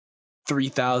like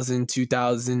 3,000,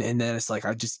 2,000, and then it's like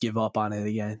I just give up on it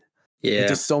again. Yeah, like,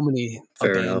 there's so many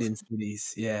abandoned enough.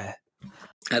 cities. Yeah,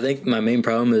 I think my main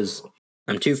problem is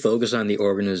I'm too focused on the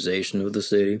organization of the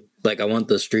city. Like I want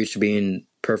the streets to be in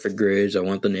perfect grids. I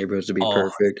want the neighborhoods to be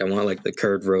perfect. I want like the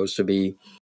curved roads to be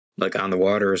like on the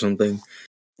water or something.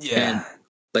 Yeah. And,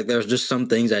 like there's just some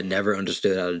things I never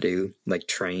understood how to do, like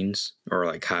trains or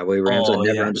like highway ramps. I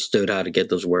never understood how to get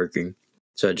those working.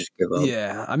 So I just give up.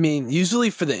 Yeah, I mean, usually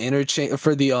for the interchange,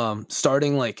 for the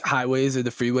starting like highways or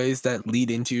the freeways that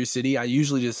lead into your city, I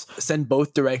usually just send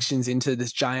both directions into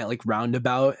this giant like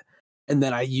roundabout, and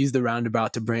then I use the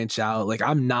roundabout to branch out. Like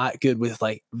I'm not good with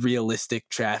like realistic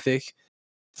traffic,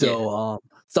 so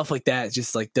stuff like that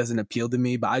just like doesn't appeal to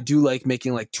me. But I do like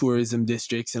making like tourism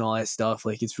districts and all that stuff.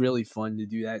 Like it's really fun to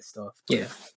do that stuff. Yeah.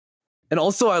 And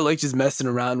also, I like just messing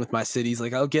around with my cities.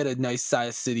 Like, I'll get a nice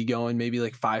sized city going, maybe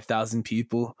like 5,000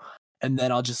 people. And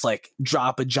then I'll just like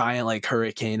drop a giant like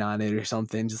hurricane on it or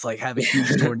something. Just like have a huge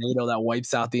tornado that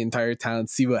wipes out the entire town,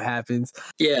 see what happens.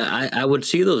 Yeah, I would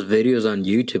see those videos on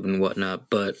YouTube and whatnot,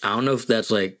 but I don't know if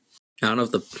that's like, I don't know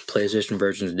if the PlayStation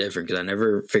version is different because I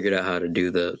never figured out how to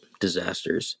do the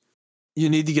disasters. You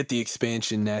need to get the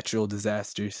expansion, natural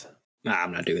disasters. Nah,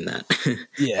 I'm not doing that.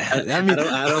 Yeah, I mean,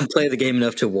 I don't play the game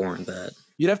enough to warrant that.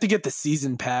 You'd have to get the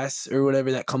season pass or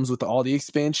whatever that comes with all the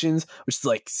expansions, which is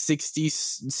like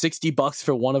 $60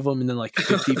 for one of them and then like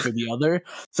 50 for the other.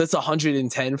 So that's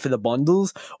 110 for the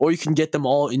bundles, or you can get them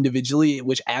all individually,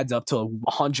 which adds up to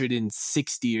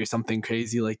 160 or something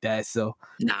crazy like that. So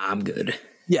nah, I'm good.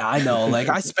 Yeah, I know. Like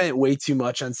I spent way too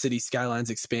much on City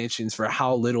Skylines expansions for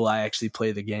how little I actually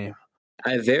play the game.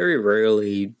 I very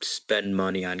rarely spend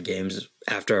money on games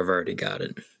after I've already got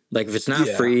it. Like if it's not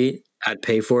free, I'd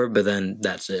pay for it, but then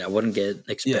that's it. I wouldn't get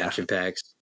expansion packs.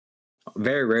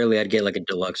 Very rarely I'd get like a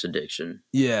deluxe edition.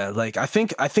 Yeah, like I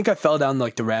think I fell down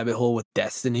like the rabbit hole with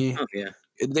Destiny. Oh yeah.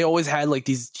 They always had like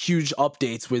these huge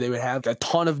updates where they would have a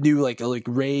ton of new like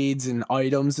raids and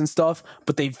items and stuff,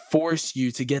 but they force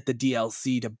you to get the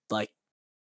DLC to like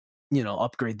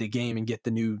upgrade the game and get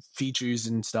the new features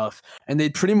and stuff. And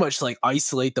they'd pretty much like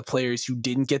isolate the players who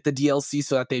didn't get the DLC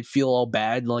so that they'd feel all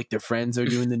bad, like their friends are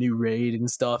doing the new raid and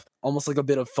stuff. Almost like a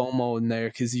bit of FOMO in there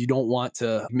because you don't want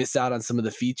to miss out on some of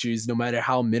the features no matter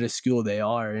how minuscule they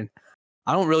are. And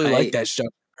I don't really like that stuff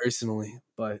personally,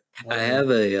 but I have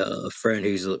a friend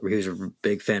who's a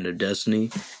big fan of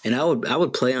Destiny, and I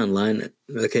would play online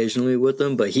occasionally with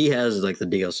him, but he has like the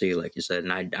DLC, like you said,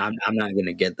 and I'm not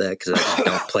gonna get that because I just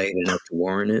don't play it enough to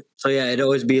warrant it. So yeah, it'd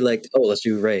always be like, oh, let's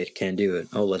do a raid, can't do it.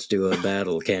 Oh, let's do a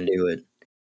battle, can't do it.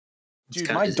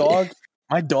 Dude,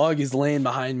 my dog is laying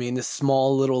behind me in this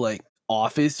small little like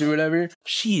office or whatever.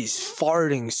 She's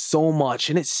farting so much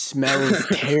and it smells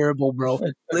terrible, bro.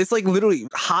 It's like literally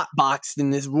hot boxed in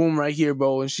this room right here,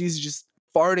 bro, and she's just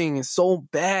farting so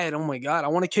bad. Oh my god, I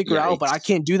want to kick her out, but I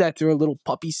can't do that to her little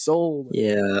puppy soul.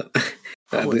 Yeah.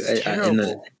 In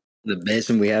the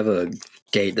basement we have a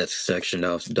gate that's sectioned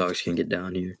off so dogs can get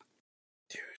down here.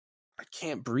 Dude, I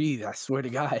can't breathe, I swear to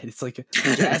god. It's like a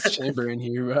gas chamber in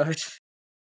here, bro.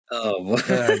 Oh, what?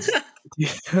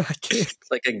 It's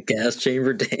like a gas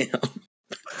chamber. Damn.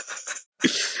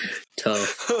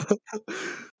 Tough.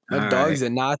 My dog's a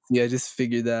Nazi. I just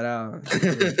figured that out.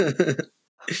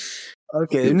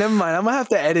 Okay, never mind. I'm gonna have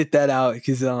to edit that out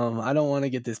because I don't want to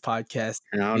get this podcast.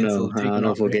 I don't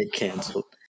know if we'll get canceled.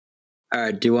 All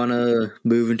right. Do you want to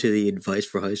move into the advice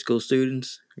for high school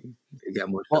students? You got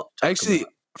more. Well, actually,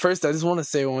 First, I just want to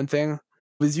say one thing.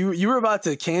 Was you were about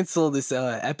to cancel this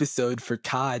episode for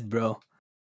COD, bro.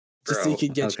 Just so you Bro,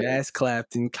 could get your okay. ass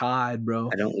clapped in COD, bro.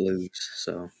 I don't lose,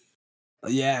 so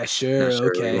Yeah, not sure, sure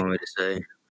what you okay. want me to say.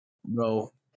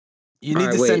 Bro. You All need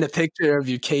right, to send wait. a picture of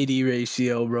your KD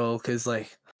ratio, bro, because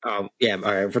like Yeah, all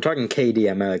right. If we're talking KD,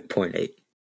 I'm at like 0.8.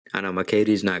 I know my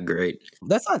KD's not great.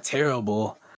 that's not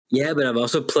terrible. Yeah, but I've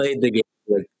also played the game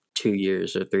for like 2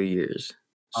 years or 3 years,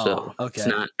 Oh, so it's okay.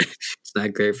 not it's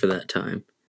not great for that time.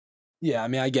 Yeah, I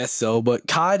mean, I guess so, but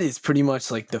COD is pretty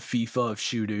much like the FIFA of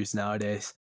shooters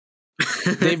nowadays.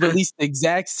 They release the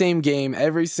exact same game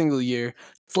every single year,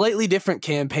 slightly different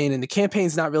campaign, and the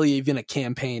campaign's not really even a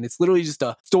campaign. It's literally just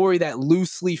a story that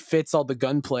loosely fits all the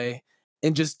gunplay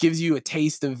and just gives you a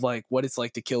taste of like what it's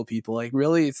like to kill people. Like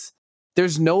really,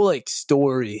 there's no like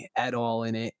story at all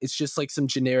in it. It's just like some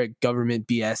generic government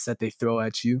BS that they throw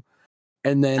at you.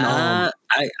 And then I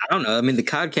don't know. I mean, the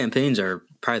COD campaigns are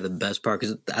probably the best part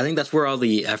because I think that's where all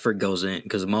the effort goes in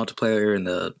because the multiplayer and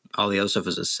all the other stuff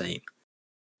is the same.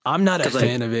 I'm not a 'Cause, like,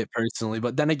 fan of it personally,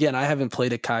 but then again, I haven't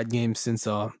played a COD game since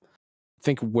I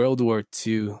think World War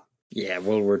II. yeah,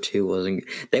 World War II wasn't.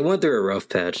 They went through a rough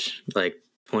patch, like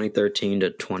 2013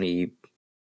 to 20.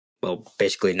 Well,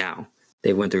 basically now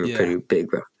they went through a Yeah. pretty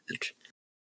big rough patch.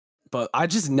 But I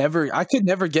could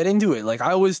never get into it. Like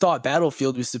I always thought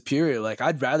Battlefield was superior. Like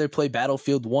I'd rather play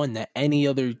Battlefield 1 than any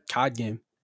other COD game.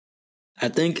 I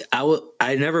think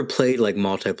I never played like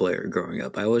multiplayer growing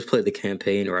up. I always played the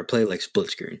campaign or I played like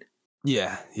split screen.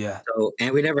 Yeah, yeah. So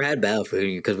and we never had Battlefield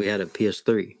because we had a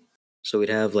PS3. So we'd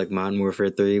have like Modern Warfare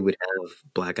 3, we'd have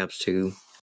Black Ops 2.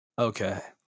 Okay.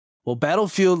 Well,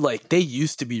 Battlefield, like they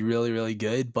used to be really, really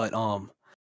good, but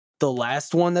the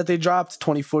last one that they dropped,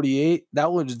 2048,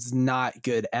 that one was not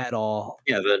good at all.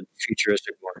 Yeah, the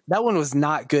futuristic one. That one was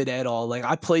not good at all. Like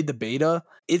I played the beta.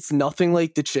 It's nothing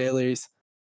like the trailers.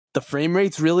 The frame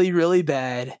rate's really, really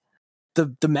bad.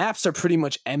 The maps are pretty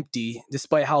much empty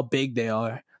despite how big they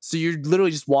are. So you're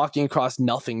literally just walking across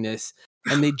nothingness.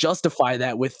 And they justify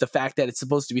that with the fact that it's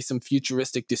supposed to be some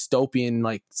futuristic dystopian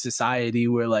like society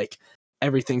where like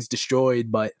everything's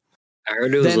destroyed. But I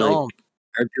heard it was then I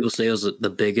heard people say it was the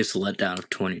biggest letdown of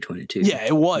 2022. yeah,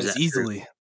 it was that easily.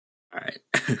 All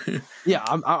right. Yeah,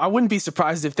 I wouldn't be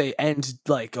surprised if they end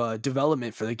like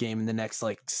development for the game in the next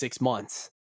like 6 months.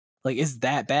 Like it's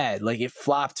that bad. Like it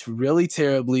flopped really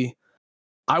terribly.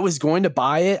 I was going to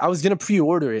buy it. I was going to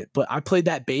pre-order it, but I played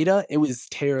that beta. It was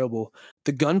terrible.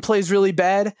 The gunplay is really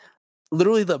bad.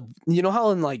 Literally you know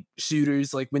how in like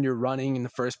shooters, like when you're running in the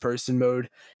first person mode,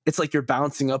 it's like you're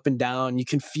bouncing up and down. You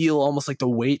can feel almost like the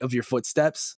weight of your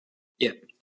footsteps. Yeah.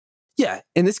 Yeah.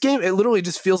 In this game, it literally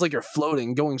just feels like you're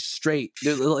floating, going straight.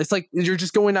 It's like you're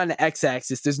just going on the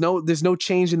x-axis. There's no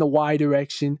change in the y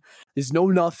direction. There's no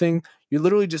nothing. You're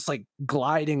literally just like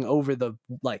gliding over the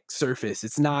like surface.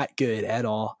 It's not good at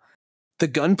all. The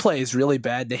gunplay is really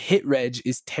bad. The hit reg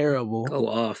is terrible. Go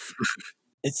off.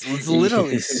 It's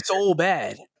literally so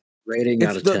bad. Rating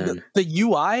out of 10. The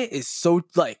UI is so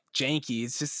like janky.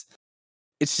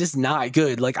 It's just not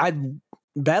good. Like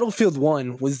Battlefield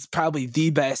 1 was probably the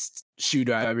best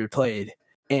shooter I ever played.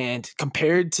 And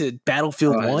compared to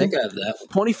Battlefield 1, I think I have that one.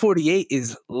 2048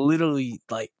 is literally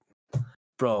like,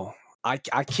 bro, I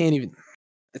can't even.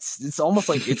 It's almost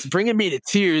like it's bringing me to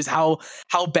tears how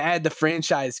bad the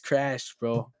franchise crashed,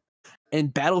 bro.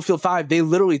 And Battlefield 5, they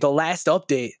literally, the last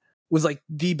update was like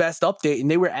the best update, and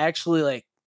they were actually like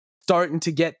starting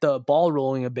to get the ball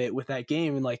rolling a bit with that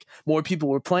game, and like more people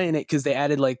were playing it because they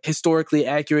added like historically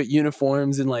accurate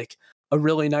uniforms and like a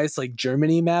really nice like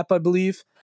Germany map, I believe.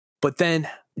 But then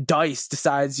DICE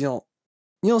decides,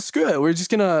 screw it.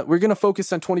 We're gonna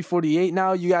focus on 2048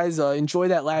 now. You guys enjoy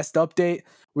that last update.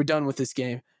 We're done with this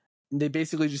game. And they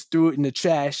basically just threw it in the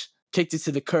trash, kicked it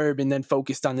to the curb, and then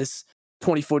focused on this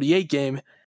 2048 game.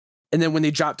 And then when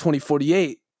they dropped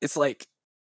 2048, it's like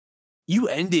you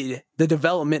ended the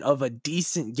development of a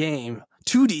decent game,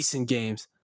 2 decent games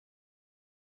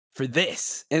for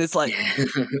this. And it's like,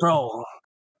 bro,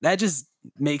 that just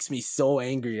makes me so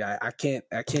angry. I can't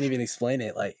even explain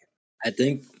it. Like, I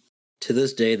think to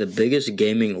this day, the biggest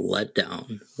gaming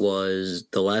letdown was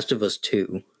The Last of Us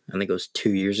 2. I think it was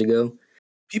 2 years ago.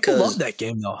 People love that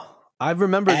game, though. I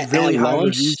remember really high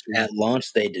reviews. At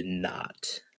launch, they did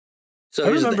not. So I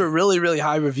remember really, really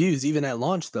high reviews, even at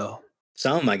launch, though.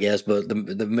 Some, I guess, but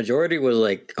the majority was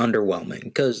like underwhelming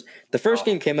because the first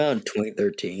game came out in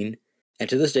 2013, and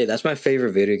to this day, that's my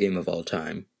favorite video game of all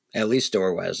time. At least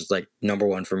story-wise, it's like number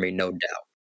one for me, no doubt.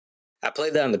 I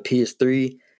played that on the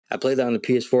PS3. I played that on the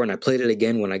PS4, and I played it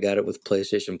again when I got it with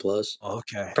PlayStation Plus.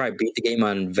 Okay. Probably beat the game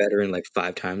on veteran like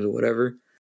 5 times or whatever.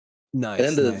 And Nice,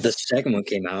 then the nice. second one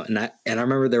came out, and I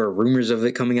remember there were rumors of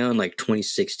it coming out in like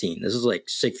 2016. This is like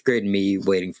sixth grade me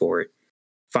waiting for it.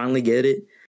 Finally get it,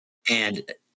 and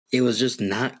it was just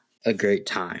not a great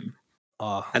time.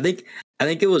 Uh, I think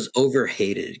it was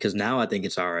overhated because now I think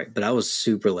it's all right, but I was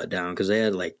super let down because they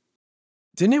had like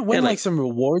didn't it win like like some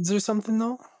rewards or something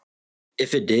though?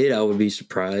 if it did, I would be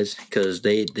surprised because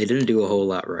they didn't do a whole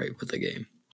lot right with the game.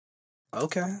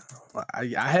 Okay.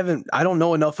 I don't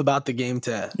know enough about the game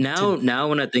to Now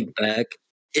when I think back,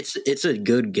 it's a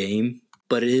good game,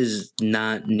 but it is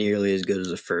not nearly as good as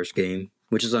the first game,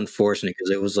 which is unfortunate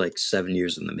because it was like 7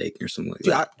 years in the making or something like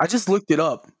yeah, that. I just looked it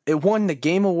up. It won the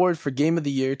Game Award for Game of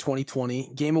the Year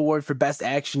 2020, Game Award for Best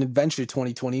Action Adventure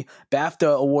 2020,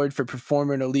 BAFTA Award for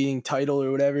Performer in a Leading Title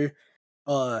or whatever,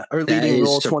 or That Leading is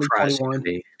Role surprising to 2021,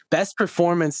 me. Best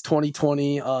Performance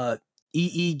 2020,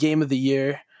 EE Game of the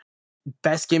Year,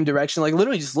 Best Game Direction. Like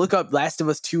literally, just look up Last of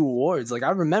Us 2 awards. Like I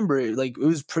remember it. Like it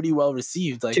was pretty well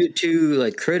received. Like To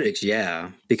like critics, yeah,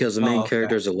 because the main oh, okay.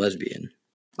 character is a lesbian,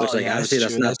 which Oh like yeah, obviously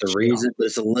that's not That's the true. reason, but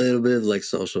it's a little bit of like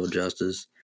social justice.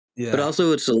 But Yeah,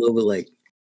 also it's a little bit like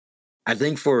I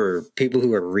think for people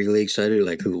who are really excited,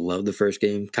 like who love the first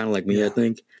game, kind of like me, I yeah,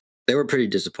 think they were pretty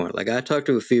disappointed. Like I talked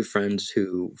to a few friends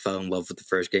who fell in love with the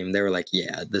first game. They were like,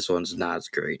 "Yeah, this one's not as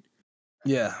great."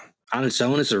 yeah. On its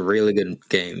own, it's a really good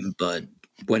game, but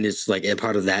when it's like a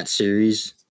part of that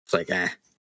series, it's like, I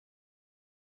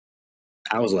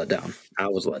was let down. I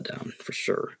was let down for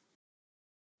sure.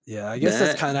 Yeah, I guess That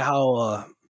that's kind of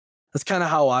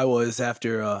how I was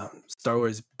after Star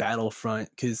Wars Battlefront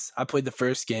because I played the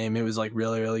first game, it was like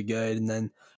really really good, and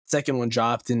then second one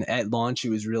dropped, and at launch it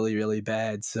was really really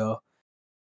bad. So,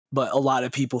 but a lot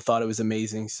of people thought it was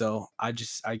amazing. So I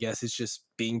guess it's just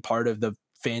being part of the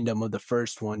fandom of the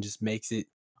first one just makes it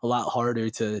a lot harder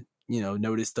to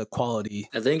notice the quality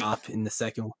I think drop in the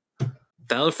second one.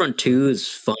 Battlefront 2 is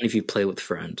fun if you play with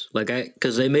friends.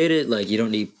 Because they made it like you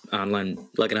don't need online,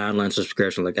 like an online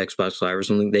subscription like Xbox Live or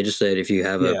something. They just said if you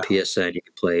have a Yeah. PSN, you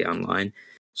can play online.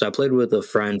 So I played with a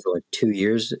friend for like 2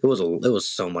 years. It was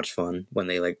so much fun when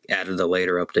they like added the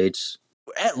later updates.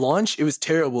 At launch it was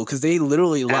terrible because they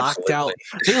literally Absolutely.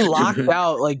 locked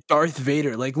out like Darth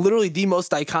Vader, like literally the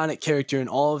most iconic character in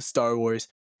all of Star Wars,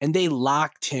 and they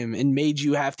locked him and made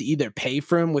you have to either pay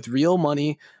for him with real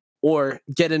money or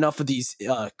get enough of these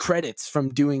credits from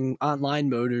doing online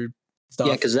mode or Yeah,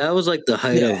 stuff. because that was like the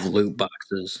height Yeah, of loot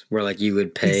boxes where like you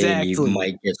would pay and you exactly.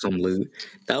 might get some loot.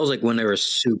 That was like when they were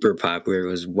super popular. It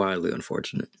was wildly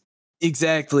unfortunate.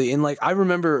 Exactly. And like I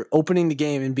remember opening the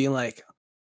game and being like,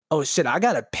 oh shit, I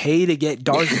gotta pay to get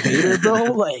Darth Vader, bro.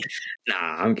 Like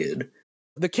Nah, I'm good.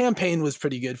 the campaign was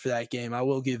pretty good for that game. I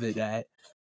will give it that.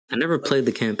 I never played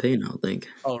the campaign, I don't think.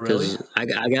 Oh really?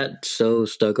 Because I got so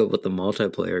stuck up with the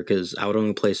multiplayer because I would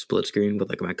only play split screen with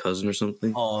like my cousin or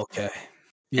something. Oh okay.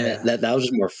 And Yeah. that was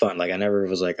just more fun. Like I never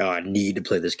was like, oh, I need to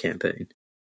play this campaign.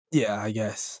 Yeah, I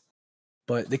guess.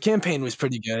 But the campaign was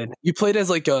pretty good. You played as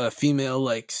like a female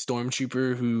like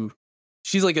stormtrooper who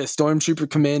she's like a stormtrooper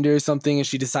commander or something, and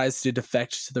she decides to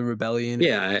defect to the rebellion.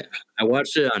 Yeah, I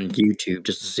watched it on YouTube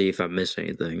just to see if I missed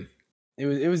anything.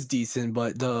 It was decent,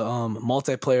 but the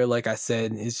multiplayer, like I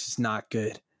said, is just not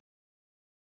good.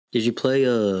 Did you play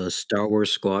Star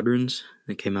Wars Squadrons?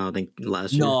 That came out I think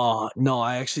last year. No,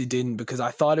 I actually didn't because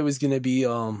I thought it was gonna be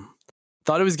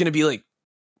like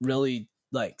really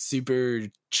like super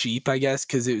cheap, I guess,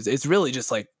 because it's really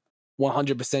just like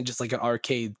 100% just like an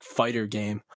arcade fighter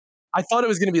game. I thought it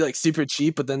was gonna be like super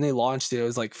cheap, but then they launched it. It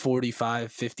was like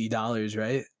 $45-$50,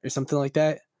 right, or something like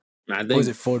that. I Or was think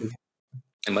it 40?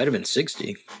 it might have been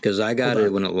 60 because I got Hold it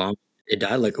on. when it launched. It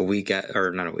died like a week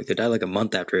or not a week. It died like a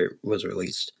month after it was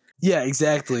released. Yeah,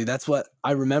 exactly. That's what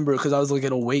I remember because I was like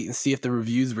gonna wait and see if the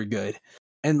reviews were good.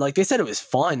 And like they said it was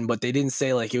fun, but they didn't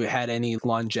say like it had any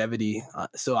longevity.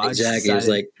 So I just Exactly. It was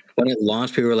decided like when it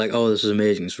launched, people were like, "Oh, this is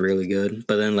amazing! It's really good."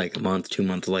 But then, like a month, 2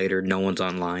 months later, no one's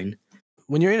online.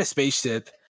 when you're in a spaceship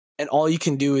and all you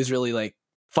can do is really like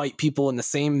fight people in the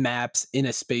same maps in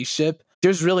a spaceship,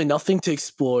 there's really nothing to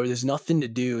explore. There's nothing to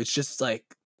do. It's just like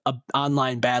a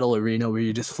online battle arena where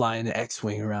you're just flying an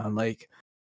X-wing around. Like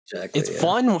Exactly. it's Yeah.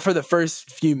 fun for the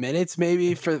first few minutes,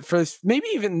 maybe for maybe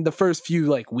even the first few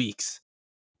like weeks.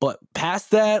 But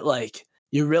past that, like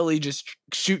you're really just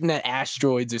shooting at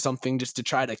asteroids or something just to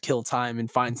try to kill time and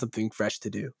find something fresh to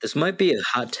do. This might be a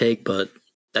hot take, but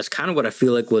that's kind of what I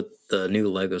feel like with the new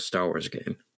Lego Star Wars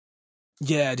game.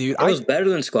 Yeah, dude. It was better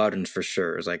than Squadrons for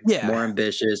sure. It's like Yeah. more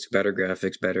ambitious, better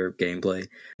graphics, better gameplay.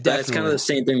 But it's kind of the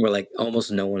same thing where like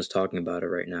almost no one's talking about it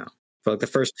right now. For like the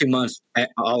first 2 months,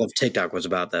 all of TikTok was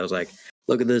about that. It was like,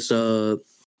 look at this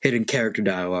hidden character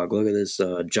dialogue. Look at this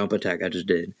jump attack I just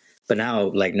did. But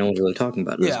now, like, no one's really talking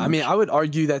about it. Yeah, I mean, I would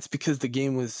argue that's because the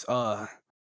game was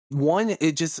one,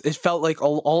 it felt like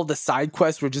all the side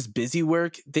quests were just busy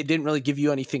work. They didn't really give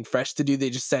you anything fresh to do. They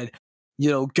just said,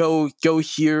 go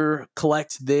here,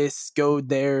 collect this, go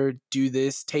there, do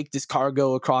this, take this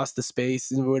cargo across the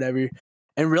space and whatever.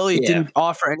 And really it didn't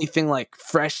offer anything like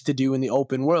fresh to do in the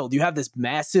open world. You have this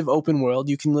massive open world.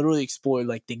 You can literally explore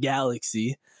like the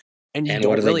galaxy. And you don't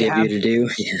what do really they give you to do?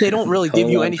 They don't really give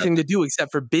you anything to do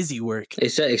except for busy work.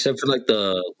 Except for like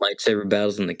the lightsaber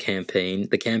battles in the campaign.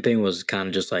 The campaign was kind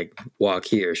of just like walk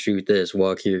here, shoot this,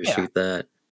 walk here, shoot that.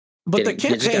 But the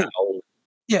campaign,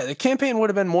 the campaign would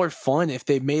have been more fun if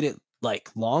they made it like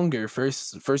longer.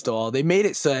 First of all, they made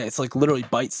it so it's like literally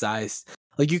bite sized.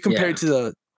 Like you compared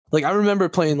to I remember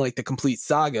playing like the complete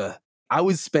saga. I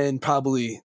would spend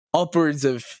probably upwards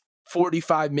of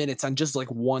 45 minutes on just like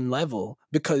one level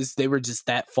because they were just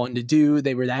that fun to do.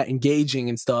 They were that engaging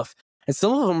and stuff. And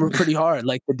some of them were pretty hard,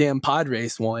 like the damn pod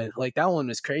race one. Like that one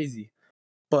was crazy.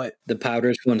 But the pod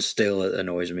race one still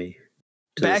annoys me.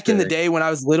 Back in the day when I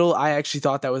was little, I actually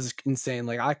thought that was insane.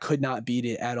 Like I could not beat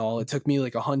it at all. It took me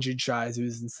like 100 tries. It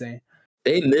was insane.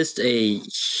 They missed a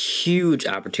huge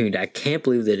opportunity. I can't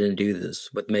believe they didn't do this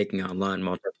with making online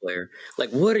multiplayer. Like,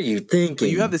 what are you thinking?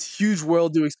 But you have this huge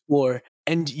world to explore,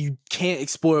 and you can't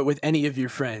explore it with any of your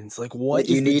friends. Like, what? Like,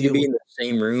 you need to be in the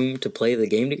same room to play the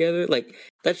game together. Like,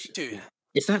 that's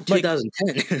it's not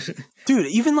 2010. Dude,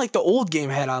 even like the old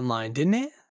game had online, didn't it?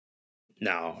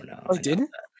 No. Oh, it didn't?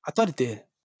 I thought it did.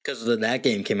 Because that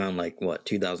game came out in like what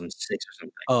 2006 or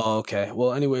something. Oh, okay.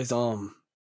 Well, anyways,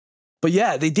 but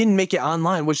yeah, they didn't make it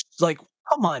online, which like,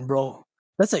 come on, bro.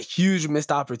 That's a huge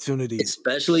missed opportunity.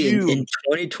 Especially in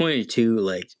 2022,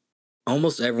 like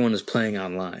almost everyone is playing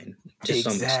online to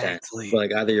some extent.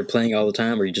 Like either you're playing all the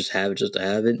time or you just have it just to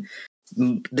have it.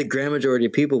 The grand majority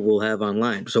of people will have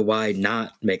online, so why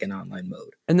not make an online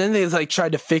mode? And then they like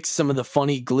tried to fix some of the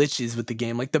funny glitches with the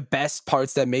game, like the best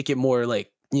parts that make it more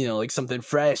like, like something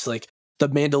fresh, like the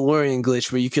Mandalorian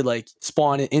glitch where you could like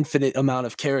spawn an infinite amount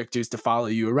of characters to follow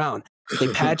you around. They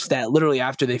patched that literally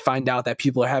after they find out that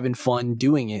people are having fun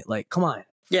doing it. Like, come on.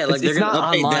 Yeah, like they're going to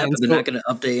update that, but they're not going to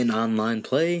update an online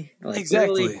play. Like,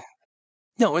 exactly. Really?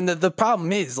 No, and the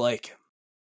problem is like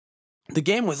the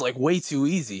game was like way too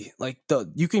easy. Like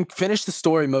you can finish the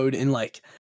story mode in like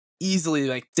easily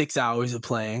like 6 hours of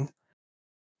playing.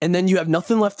 And then you have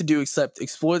nothing left to do except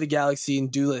explore the galaxy and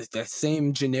do like that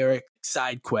same generic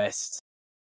side quest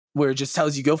where it just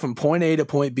tells you go from point A to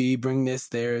point B, bring this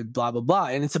there, blah, blah, blah.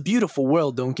 And it's a beautiful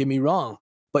world, don't get me wrong.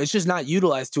 But it's just not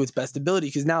utilized to its best ability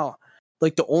because now,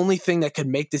 like, the only thing that could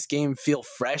make this game feel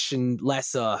fresh and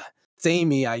less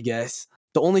samey, I guess,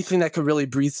 the only thing that could really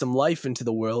breathe some life into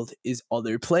the world is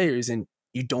other players. And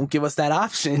you don't give us that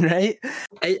option, right?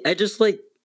 I just, like,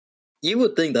 you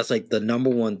would think that's, like, the number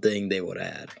one thing they would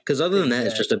add. Because other than that,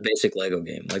 it's just a basic Lego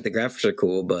game. Like, the graphics are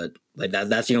cool, but, like,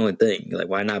 that's the only thing. Like,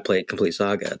 why not play Complete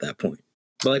Saga at that point?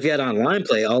 But if you had online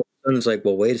play, all of a sudden it's like,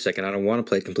 well, wait a second, I don't want to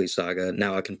play Complete Saga.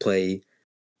 Now I can play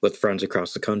with friends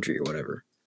across the country or whatever.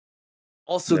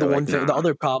 Also, the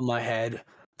other problem I had,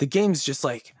 the game's just,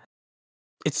 like,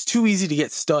 it's too easy to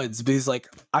get studs because, like,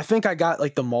 I think I got,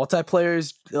 like, the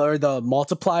multipliers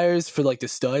for, like, the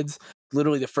studs.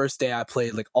 Literally the first day I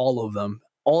played, like, all of them.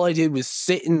 All I did was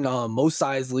sit in Mos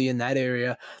Eisley in that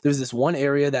area. There's this one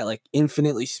area that, like,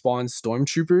 infinitely spawns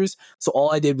stormtroopers. So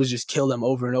all I did was just kill them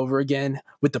over and over again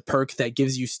with the perk that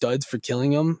gives you studs for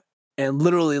killing them. And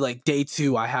literally, like, day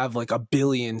 2, I have, like, 1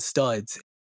 billion studs.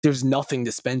 There's nothing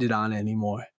to spend it on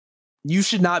anymore. You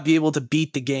should not be able to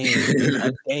beat the game in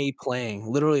a day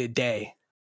playing. Literally a day.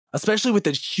 Especially with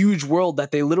the huge world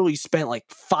that they literally spent, like,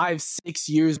 5-6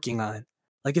 years working on.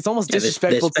 Like, it's almost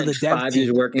disrespectful to the dev team. 5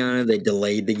 years working on it. They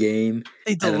delayed the game.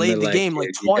 They delayed the game like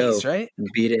twice, right?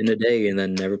 Beat it in a day and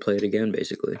then never play it again,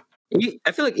 basically.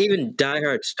 I feel like even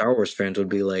diehard Star Wars fans would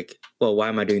be like, well, why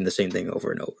am I doing the same thing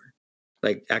over and over?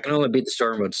 Like, I can only beat the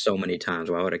story mode so many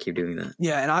times. Why would I keep doing that?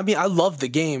 Yeah, and I mean, I loved the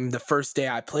game the first day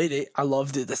I played it. I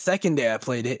loved it the second day I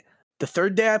played it. The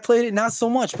third day I played it, not so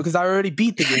much because I already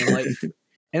beat the game. Like,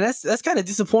 and that's kind of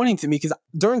disappointing to me because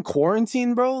during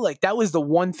quarantine, bro, like that was the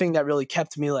one thing that really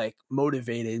kept me like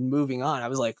motivated and moving on. I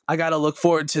was like, I gotta look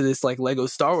forward to this like Lego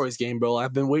Star Wars game, bro.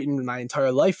 I've been waiting my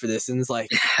entire life for this, and it's like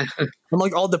I'm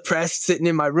like all depressed sitting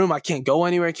in my room. I can't go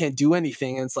anywhere. I can't do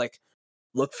anything. And it's like,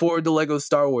 look forward to Lego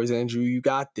Star Wars, Andrew. You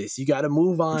got this. You got to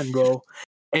move on, bro.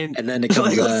 And then it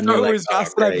comes on. Star Wars got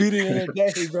to beat it in a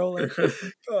day, bro. Like,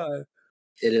 God.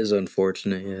 It is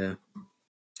unfortunate, yeah.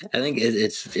 I think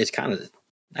it's kind of,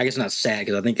 I guess not sad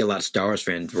because I think a lot of Star Wars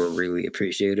fans were really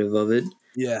appreciative of it.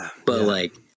 Yeah. But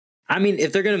like, I mean,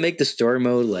 if they're gonna make the story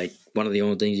mode like one of the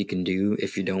only things you can do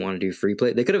if you don't want to do free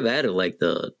play, they could have added like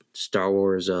the Star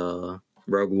Wars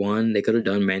Rogue One. They could have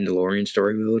done Mandalorian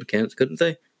story mode, couldn't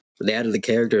they? But they added the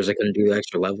characters. They couldn't do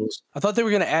extra levels. I thought they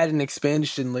were gonna add an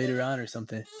expansion later on or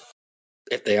something.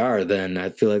 If they are, then I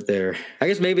feel like I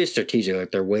guess maybe it's strategic.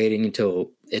 Like they're waiting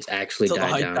until it's actually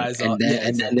died down,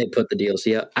 and then they put the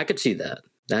DLC out. I could see that.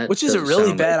 Which is a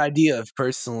really bad idea,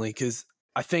 personally, because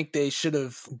I think they should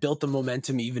have built the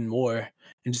momentum even more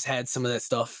and just had some of that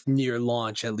stuff near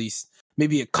launch, at least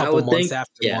maybe a couple months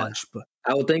after launch. But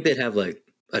I would think they'd have like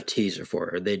a teaser for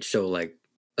it, or they'd show like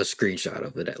a screenshot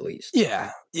of it at least.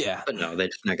 Yeah. But no, they're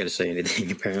just not going to say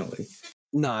anything apparently.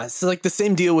 Nah, it's like the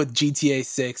same deal with GTA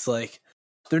 6. Like,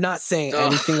 they're not saying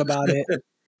anything about it.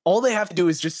 All they have to do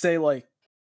is just say like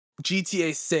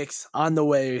GTA 6 on the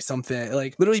way or something.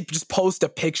 Like, literally just post a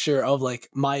picture of like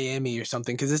Miami or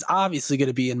something, because it's obviously going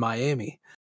to be in Miami.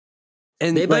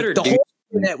 And they like the whole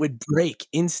internet would break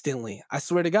instantly. I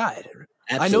swear to God.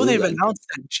 Absolutely. I know they've announced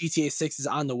that GTA 6 is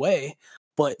on the way,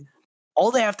 but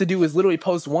all they have to do is literally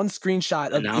post one screenshot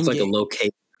of announce like a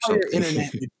location.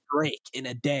 Internet would break in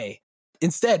a day.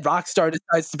 Instead, Rockstar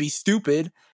decides to be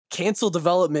stupid, cancel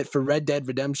development for Red Dead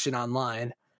Redemption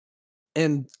Online,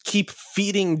 and keep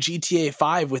feeding GTA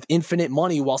 5 with infinite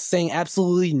money while saying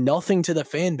absolutely nothing to the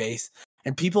fan base.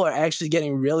 And people are actually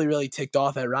getting really, really ticked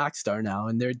off at Rockstar now,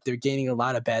 and they're gaining a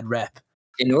lot of bad rep.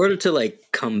 In order to like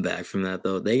come back from that,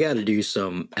 though, they got to do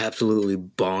some absolutely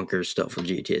bonkers stuff for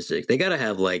GTA 6. They got to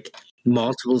have like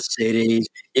multiple cities.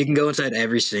 You can go inside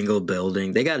every single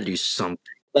building. They got to do something.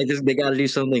 Like they got to do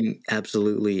something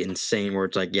absolutely insane where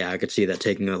it's like, yeah, I could see that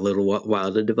taking a little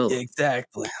while to develop.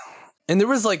 Exactly. And there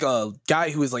was like a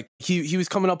guy who was like, he was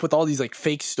coming up with all these like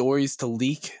fake stories to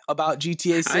leak about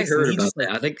GTA 6. I heard about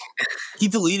that. I think he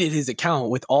deleted his account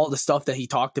with all the stuff that he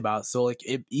talked about. So like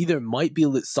it either might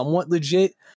be somewhat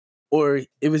legit, or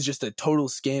it was just a total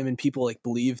scam and people like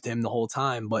believed him the whole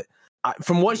time. But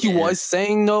from what he was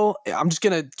saying, though, I'm just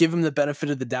going to give him the benefit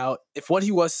of the doubt. If what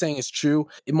he was saying is true,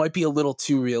 it might be a little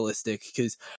too realistic,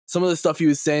 because some of the stuff he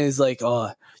was saying is like,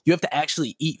 you have to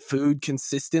actually eat food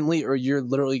consistently or you're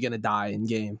literally going to die in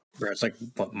game. Bro, it's like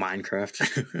what,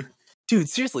 Minecraft? Dude,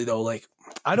 seriously, though, like,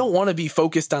 I don't want to be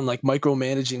focused on like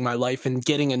micromanaging my life and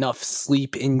getting enough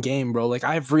sleep in game, bro. Like,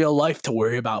 I have real life to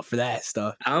worry about for that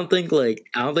stuff. I don't think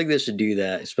they should do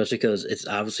that, especially because it's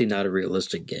obviously not a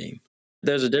realistic game.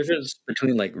 There's a difference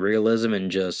between like realism and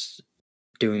just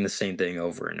doing the same thing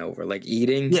over and over, like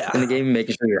eating in the game,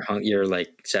 making sure you're like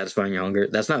satisfying your hunger.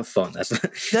 That's not fun. That's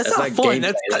not fun.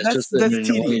 That's just an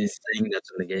annoying thing that's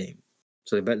in the game.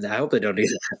 So I hope they don't do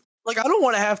that. Like, I don't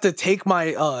want to have to take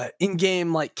my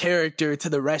in-game like character to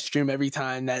the restroom every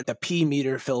time that the pee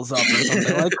meter fills up or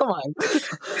something. Like, come on.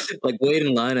 Like wait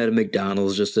in line at a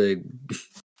McDonald's just to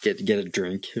get a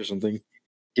drink or something.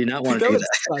 Do not want to do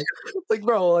that. Like,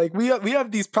 bro, like we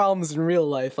have these problems in real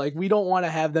life. Like, we don't want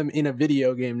to have them in a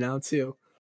video game now too.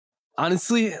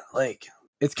 Honestly, like,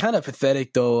 it's kind of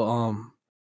pathetic though,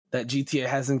 that GTA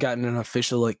hasn't gotten an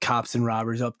official like cops and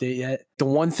robbers update yet. The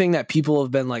one thing that people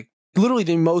have been like, literally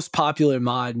the most popular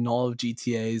mod in all of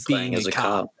GTA is being a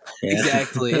cop. Yeah.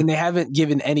 Exactly. And they haven't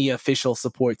given any official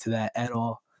support to that at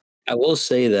all. I will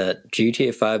say that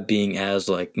GTA 5 being as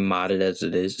like modded as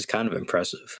it is kind of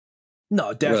impressive.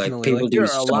 No, definitely. Like, people there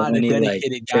are a lot of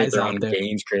dedicated guys out there.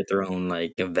 Games, create their own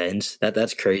like events.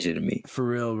 That's crazy to me. For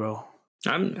real, bro.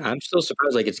 I'm still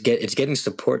surprised. Like it's getting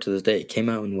support to this day. It came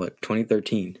out in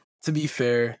 2013. To be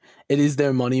fair, it is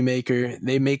their moneymaker.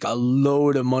 They make a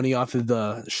load of money off of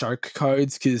the shark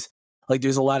cards, because like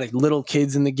there's a lot of little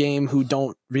kids in the game who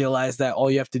don't realize that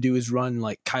all you have to do is run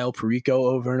like Kyle Perico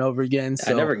over and over again.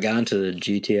 So I never got into the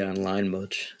GTA Online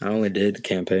much. I only did the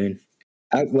campaign.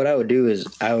 What I would do is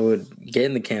I would get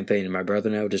in the campaign, and my brother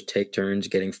and I would just take turns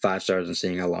getting 5 stars and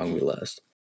seeing how long we last.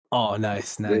 Oh,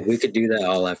 nice. We could do that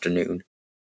all afternoon.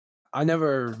 I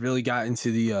never really got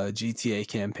into the GTA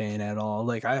campaign at all.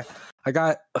 Like I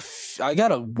got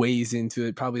a ways into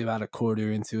it, probably about a quarter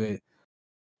into it,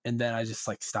 and then I just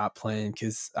like stopped playing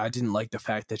because I didn't like the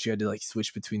fact that you had to like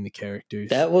switch between the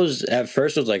characters. That was at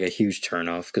first it was like a huge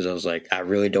turnoff, because I was like, I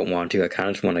really don't want to. I kind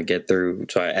of just want to get through.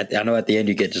 So I know at the end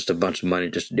you get just a bunch of money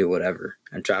just to do whatever,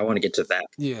 and I want to get to that.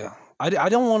 Yeah, I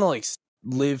don't want to like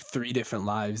live 3 different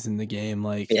lives in the game.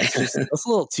 Like it's a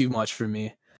little too much for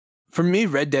me. For me,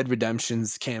 Red Dead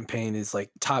Redemption's campaign is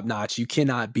like top notch. You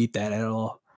cannot beat that at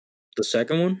all. The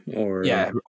second one? Or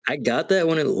yeah. I got that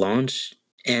when it launched,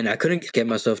 and I couldn't get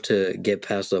myself to get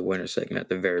past the winter segment at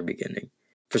the very beginning.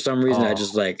 For some reason, I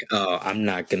just like, I'm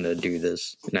not going to do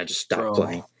this. And I just stopped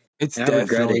playing. It's and I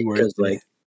regret it because like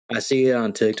I see it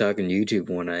on TikTok and YouTube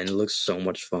one night, and it looks so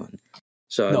much fun.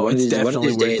 So No, one of it's these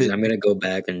definitely worth days, it. I'm gonna go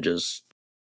back and just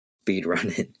speed run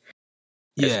it.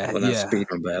 Yeah, Well, not yeah. speed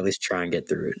run, but at least try and get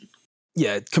through it.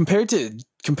 Yeah, compared to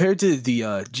the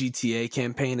GTA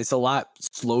campaign, it's a lot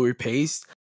slower paced,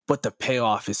 but the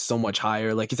payoff is so much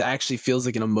higher. Like, it actually feels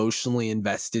like an emotionally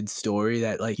invested story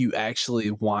that like you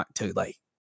actually want to like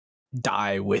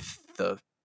die with the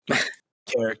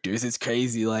characters. It's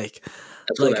crazy.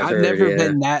 That's what I've I've heard. never Yeah,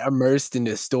 been that immersed in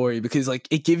a story because like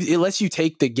it lets you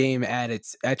take the game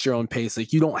at your own pace.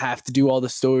 Like, you don't have to do all the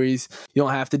stories, you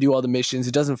don't have to do all the missions.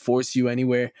 It doesn't force you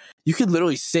anywhere. You could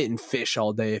literally sit and fish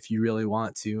all day if you really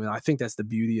want to, and I think that's the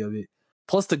beauty of it.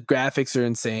 Plus, the graphics are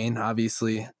insane.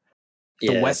 Obviously,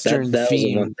 the Western that was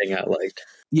the one theme. thing I liked.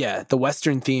 Yeah, the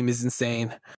Western theme is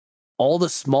insane. All the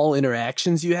small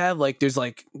interactions you have, like there's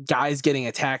like guys getting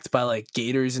attacked by like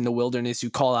gators in the wilderness who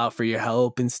call out for your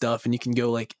help and stuff, and you can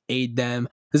go like aid them.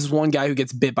 This is one guy who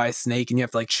gets bit by a snake, and you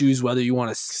have to like choose whether you want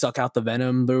to suck out the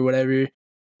venom or whatever.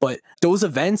 But those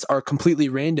events are completely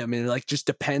random, and it like just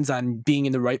depends on being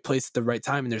in the right place at the right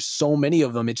time. And there's so many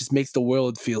of them, it just makes the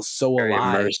world feel so Very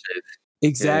alive. immersive.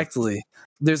 Exactly. Yeah.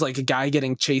 There's like a guy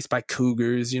getting chased by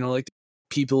cougars, like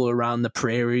people around the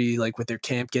prairie, like with their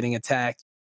camp getting attacked.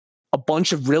 A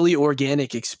bunch of really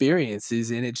organic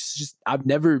experiences, and it's just I've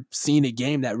never seen a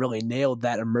game that really nailed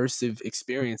that immersive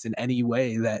experience in any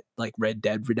way that like Red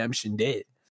Dead Redemption did.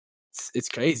 It's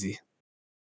crazy.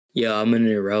 Yeah, I'm gonna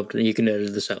interrupt, and you can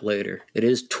edit this out later. It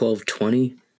is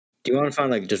 12:20. Do you want to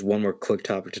find like just one more quick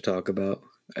topic to talk about,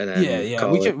 and then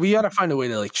Yeah. We gotta find a way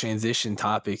to like transition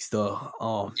topics though.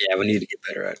 Yeah, we need to get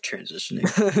better at transitioning.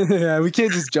 Yeah, we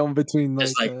can't just jump between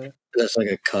that's like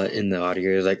a cut in the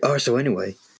audio. It's like, oh, so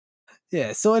anyway.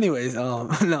 Yeah. So, anyways, no,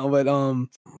 but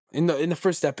in the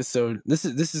first episode, this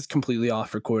is completely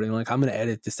off recording. Like, I'm gonna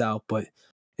edit this out, but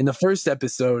in the first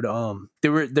episode,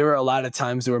 there were a lot of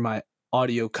times where my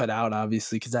audio cut out,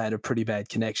 obviously, because I had a pretty bad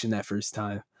connection that first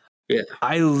time. Yeah.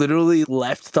 I literally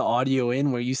left the audio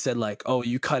in where you said like, "Oh,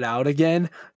 you cut out again,"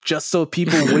 just so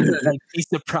people wouldn't like be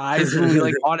surprised when we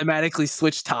like automatically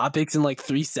switch topics in like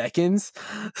 3 seconds.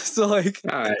 So like,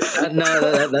 all right,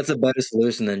 that's a better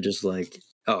solution than just like,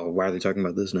 oh, why are they talking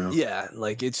about this now? Yeah,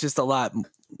 like it's just a lot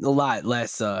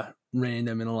less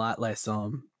random and a lot less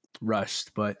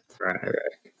rushed. But right.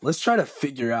 Let's try to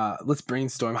figure out. Let's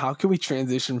brainstorm. How can we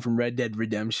transition from Red Dead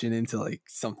Redemption into like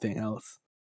something else?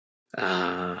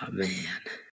 Ah, man.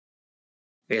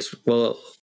 I guess, well,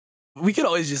 we could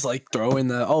always just like throw in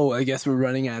I guess we're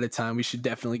running out of time. We should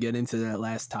definitely get into that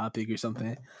last topic or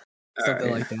something.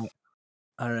 Something like that.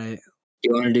 All right.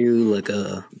 You want to do like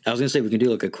I was going to say we can do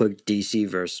like a quick DC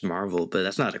versus Marvel, but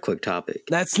that's not a quick topic.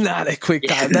 That's not a quick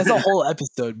topic. That's a whole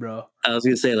episode, bro. I was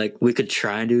going to say like we could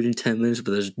try and do it in 10 minutes,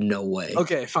 but there's no way.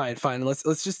 Okay, fine. Let's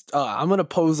just, I'm going to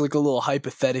pose like a little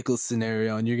hypothetical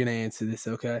scenario and you're going to answer this,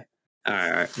 okay? All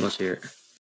right. Let's hear it.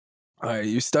 All right.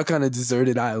 You're stuck on a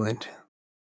deserted island,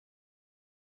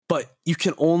 but you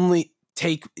can only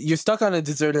you're stuck on a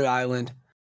deserted island.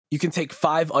 You can take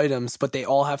 5 items, but they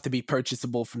all have to be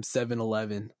purchasable from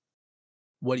 7-Eleven.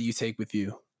 What do you take with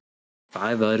you?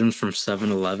 5 items from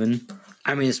 7-Eleven?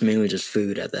 I mean, it's mainly just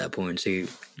food at that point, so you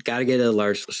got to get a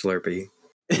large Slurpee.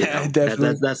 Yeah,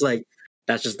 definitely.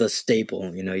 That's just the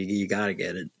staple, you got to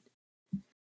get it.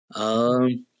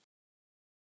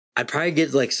 I'd probably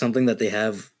get like something that they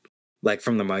have like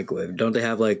from the microwave. Don't they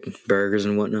have like burgers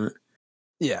and whatnot?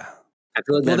 Yeah. I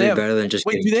feel like that'd be better than just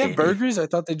wait, do they have candy. burgers? I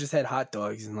thought they just had hot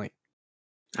dogs and like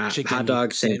chicken hot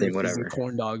dogs, same thing, whatever. And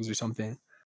corn dogs or something.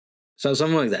 So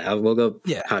something like that. We'll go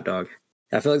hot dog.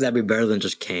 I feel like that'd be better than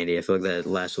just candy. I feel like that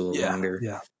lasts a little longer.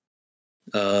 Yeah.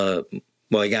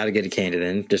 Well, you got to get a candy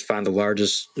then. Just find the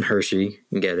largest Hershey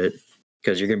and get it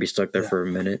because you're gonna be stuck there for a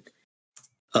minute.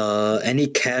 Any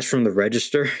cash from the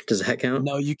register? Does that count?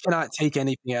 No, you cannot take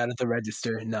anything out of the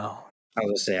register. No. I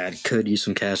was gonna say I could use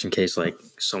some cash in case like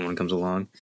someone comes along.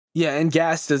 Yeah, and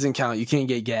gas doesn't count. You can't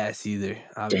get gas either.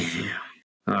 Obviously.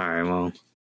 Damn. All right. Well,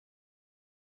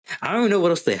 I don't even know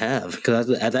what else they have because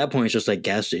at that point it's just like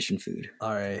gas station food.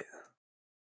 All right.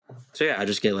 So yeah, I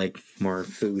just get like more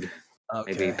food.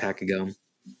 Okay. Maybe a pack of gum.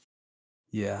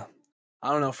 Yeah.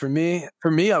 I don't know. For me,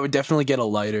 I would definitely get a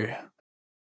lighter.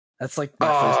 That's like my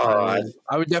first priority.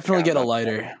 I would definitely get a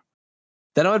lighter.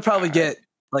 Then I would probably get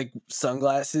like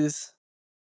sunglasses,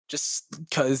 just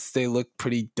because they look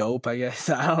pretty dope. I guess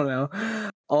I don't know.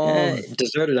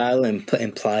 Deserted island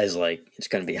implies like it's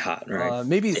gonna be hot, right?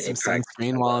 Maybe some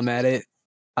sunscreen while I'm at it.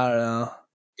 I don't know.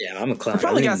 Yeah, I'm a clown. I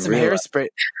probably got some hairspray.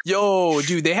 Yo,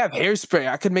 dude, they have hairspray.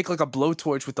 I could make like a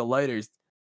blowtorch with the lighters.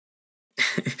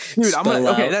 Dude,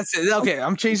 okay, that's it. Okay,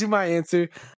 I'm changing my answer.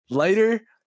 Lighter,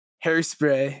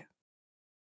 Hairspray,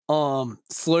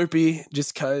 Slurpee,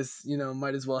 just cause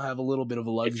might as well have a little bit of a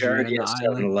If you're luxury on already the at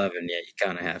island. 7-Eleven, yeah, you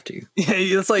kind of have to.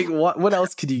 Yeah, it's like what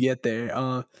else could you get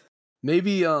there?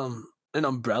 Maybe an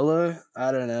umbrella.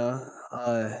 I don't know.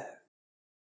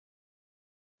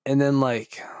 And then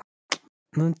like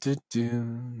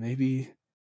maybe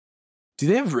do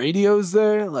they have radios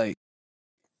there? Like,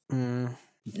 Nah,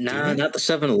 not the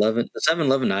 7-Eleven. The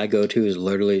 7-Eleven I go to is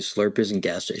literally Slurpees and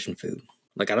gas station food.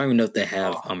 Like, I don't even know if they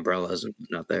have umbrellas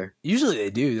not there. Usually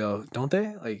they do though, don't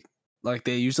they? Like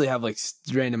they usually have like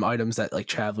random items that like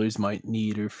travelers might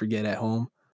need or forget at home.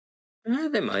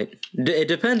 They might. It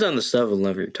depends on the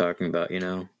 7-Eleven you're talking about,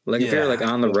 Like, if you're, like,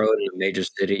 on the road in a major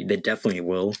city, they definitely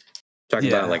will. Talking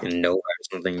about, like, nowhere or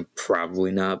something,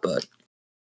 probably not, but...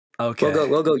 Okay.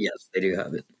 We'll go, yes, they do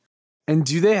have it. And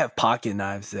do they have pocket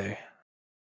knives there?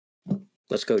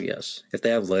 Let's go, yes. If they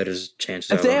have lighters,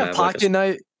 chances if they have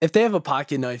if they have a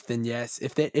pocket knife, then yes.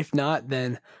 If not,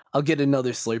 then I'll get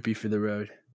another Slurpee for the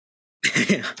road.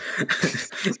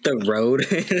 The road?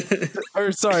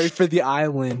 Or sorry, for the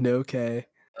island, okay.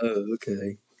 Oh,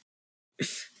 okay.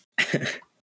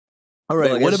 All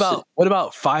right, well, what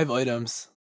about 5 items,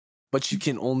 but you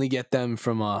can only get them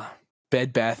from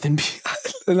Bed Bath and Beyond?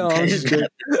 No, I'm just joking.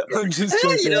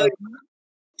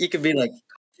 You could be like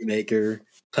coffee maker,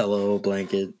 pillow,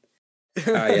 blanket.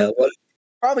 Yeah,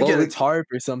 probably get a tarp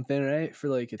or something, right? For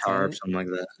like a tarp, something like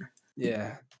that.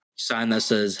 Yeah. Sign that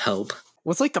says help.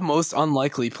 What's like the most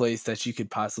unlikely place that you could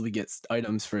possibly get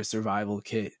items for a survival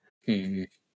kit?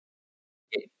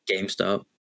 GameStop.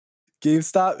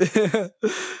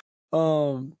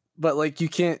 But like you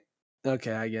can't.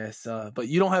 Okay, I guess. But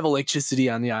you don't have electricity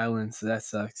on the island, so that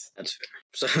sucks. That's fair.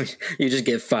 So you just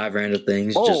get 5 random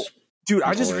things. Dude,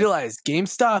 I just realized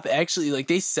GameStop actually like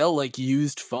they sell like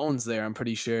used phones there. I'm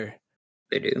pretty sure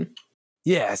they do.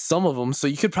 Yeah, some of them. So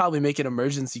you could probably make an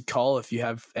emergency call if you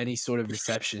have any sort of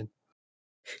reception.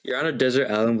 You're on a desert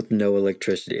island with no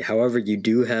electricity. However, you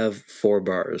do have 4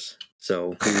 bars.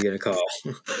 So who are you gonna call?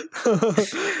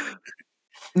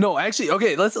 No, actually,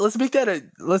 okay. Let's make that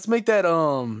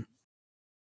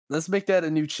a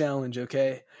new challenge.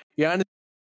 Okay, you're on a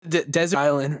desert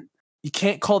island. You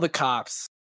can't call the cops.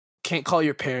 Can't call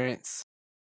your parents.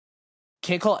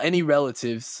 Can't call any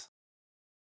relatives.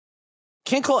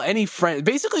 Can't call any friend.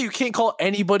 Basically, you can't call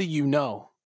anybody you know.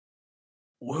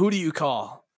 Who do you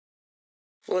call?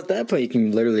 Well, at that point, you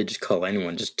can literally just call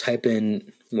anyone. Just type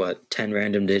in 10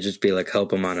 random digits. Be like, help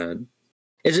them on a.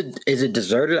 Is it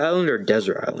deserted island or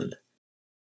desert island?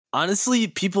 Honestly,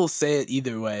 people say it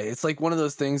either way. It's like one of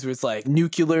those things where it's like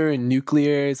nuclear and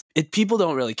nuclear. People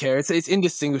don't really care. It's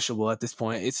indistinguishable at this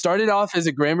point. It started off as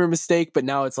a grammar mistake, but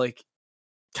now it's like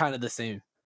kind of the same.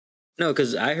 No,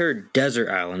 because I heard desert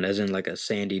island as in like a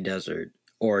sandy desert,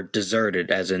 or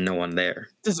deserted as in no one there.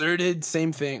 Deserted,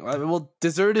 same thing. Well,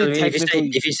 deserted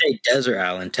technically. If you say desert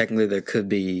island, technically there could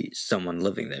be someone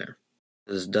living there.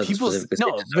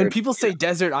 When people say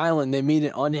desert island, they mean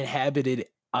an uninhabited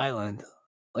island.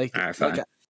 Like, all right, fine.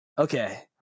 Okay.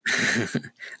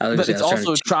 But it's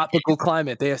also tropical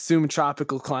climate. They assume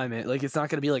tropical climate. Like, it's not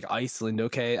going to be like Iceland,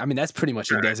 okay? I mean, that's pretty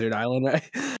much a desert island, right?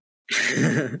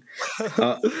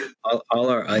 all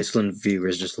our Iceland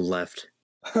viewers just left.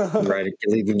 Right,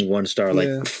 leaving 1 star,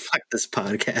 like, fuck this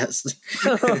podcast.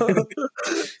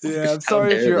 Yeah, I'm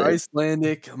sorry if you're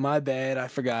Icelandic. My bad, I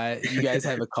forgot. You guys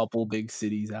have a couple big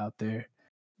cities out there.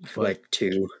 But, like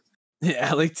 2.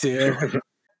 Yeah, like 2.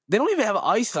 They don't even have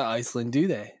ice on Iceland, do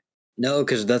they? No,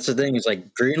 because that's the thing. It's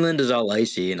like Greenland is all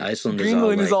icy and Iceland is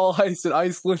all ice and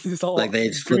Iceland is all like they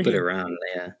just flip it around.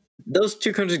 Yeah, those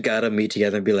 2 countries gotta meet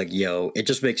together and be like, "Yo, it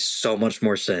just makes so much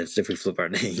more sense if we flip our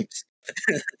names."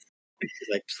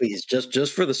 Like, please,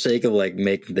 just for the sake of like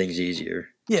making things easier.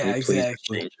 Yeah,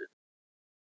 exactly.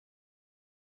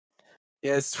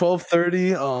 Yeah, it's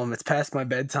 12:30. It's past my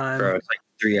bedtime. Bro, it's like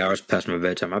 3 hours past my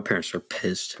bedtime. My parents are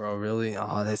pissed. Bro, really?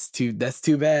 Oh, that's too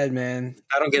bad, man.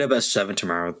 I don't get up at 7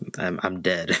 tomorrow. I'm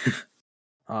dead.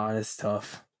 Oh, that's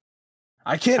tough.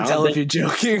 I can't tell if you're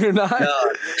joking or not.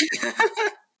 No.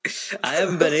 I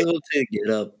haven't been able to get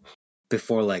up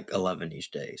before like 11 each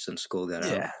day since school got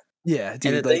out. Yeah,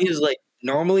 dude. And the thing is, like,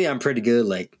 normally I'm pretty good.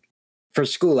 Like, for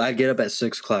school, I'd get up at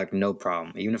 6 o'clock, no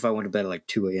problem. Even if I went to bed at like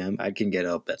 2 a.m., I can get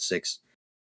up at 6.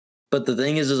 But the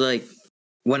thing is like,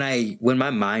 when my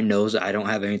mind knows I don't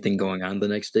have anything going on the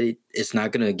next day, it's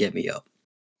not gonna get me up.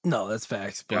 No, that's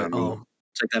facts. But it's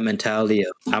like that mentality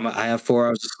of I have 4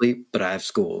 hours of sleep, but I have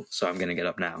school, so I'm gonna get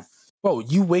up now. Bro,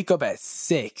 you wake up at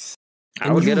 6.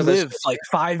 I would get up live like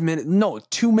 5 minutes,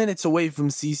 2 minutes away from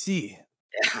CC.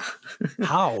 Yeah.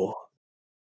 How?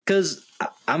 because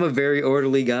I'm a very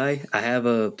orderly guy. I have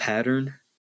a pattern.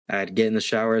 I'd get in the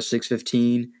shower at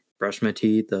 6:15, brush my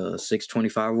teeth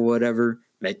 6:25 or whatever,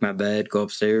 make my bed, go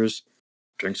upstairs,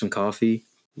 drink some coffee,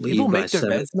 leave People by make their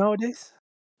 7. beds nowadays?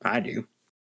 I do.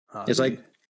 Oh, It's like,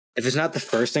 if it's not the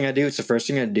first thing I do, it's the first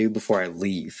thing I do before I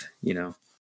leave, you know?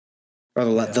 Or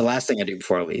the last thing I do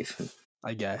before I leave.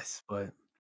 I guess, but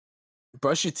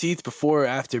brush your teeth before or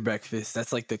after breakfast?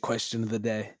 That's like the question of the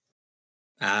day.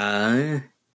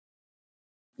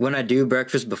 When I do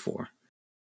breakfast, before.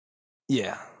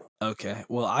 Yeah. Okay.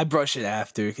 Well, I brush it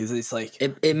after because it's like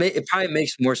It probably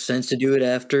makes more sense to do it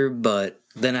after, but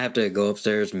then I have to go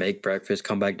upstairs, make breakfast,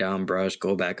 come back down, brush,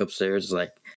 go back upstairs. It's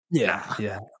like, yeah, nah,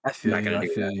 yeah. I feel I'm not you. gonna I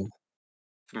do feel that. you.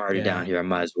 If I'm already Yeah. down here, I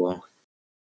might as well.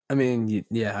 I mean,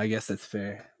 yeah, I guess that's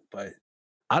fair, but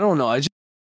I don't know. I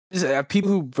just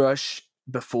people who brush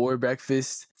before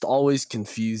breakfast always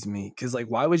confuse me because, like,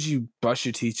 why would you brush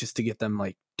your teeth just to get them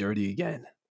like dirty again?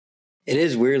 It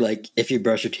is weird, like, if you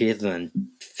brush your teeth, then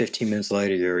 15 minutes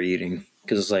later you're eating.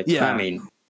 Because it's like, Yeah. I mean,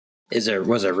 was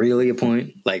there really a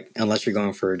point? Like, unless you're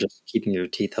going for just keeping your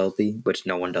teeth healthy, which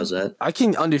no one does that. I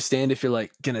can understand if you're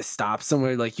like gonna stop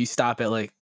somewhere, like you stop at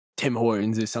like Tim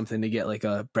Hortons or something to get like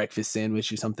a breakfast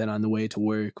sandwich or something on the way to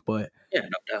work, but Yeah,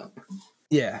 no doubt.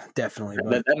 yeah, definitely.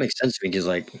 But That makes sense to me because,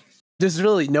 like, there's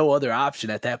really no other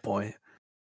option at that point.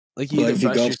 Like you well, either if you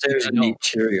brush go your teeth upstairs or and don't. eat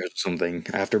Cheerios or something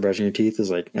after brushing your teeth,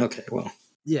 is like, okay, well,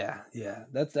 Yeah,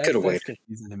 that's could've waited.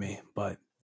 confusing to me. But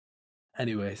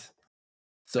anyways,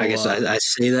 so I guess I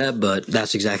say that, but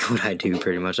that's exactly what I do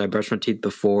pretty much. I brush my teeth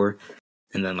before,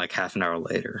 and then like half an hour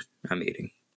later, I'm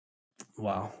eating.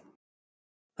 wow,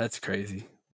 that's crazy.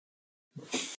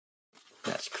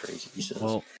 That's crazy. He says.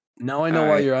 Well, now I know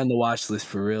why you're on the watch list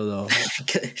for real, though.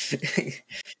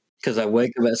 Because I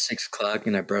wake up at 6 o'clock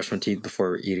and I brush my teeth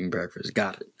before eating breakfast.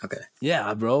 Got it. Okay.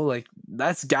 Yeah, bro. Like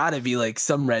that's got to be like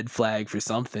some red flag for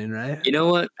something, right? You know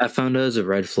what? I found out as a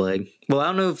red flag. Well, I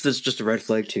don't know if this is just a red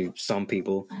flag to some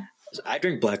people. I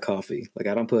drink black coffee. Like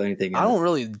I don't put anything in I don't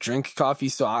really drink coffee,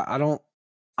 so I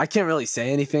can't really say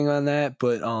anything on that.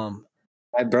 But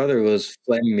my brother was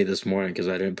flaming me this morning because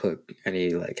I didn't put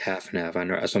any like half and half. I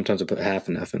know sometimes I put half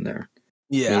and half in there.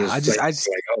 Yeah, I just like,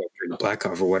 oh, drink black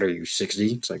coffee. What are you,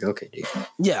 60? It's like, okay, dude.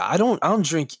 Yeah, I don't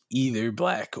drink either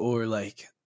black or like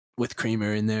with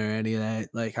creamer in there or any of that.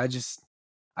 Like I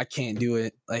can't do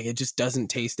it. Like it just doesn't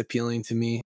taste appealing to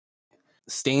me.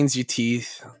 Stains your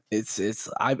teeth.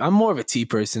 I'm more of a tea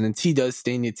person, and tea does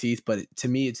stain your teeth, but to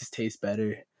me it just tastes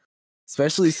better.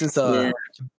 Especially since it's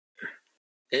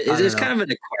kind of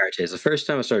an acquired taste. The first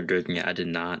time I started drinking it, I did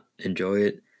not enjoy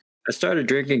it. I started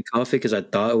drinking coffee because I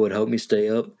thought it would help me stay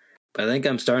up, but I think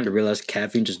I'm starting to realize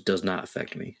caffeine just does not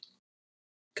affect me.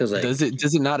 Because like, does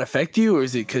it not affect you, or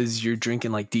is it because you're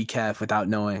drinking like decaf without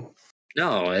knowing?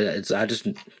 No, I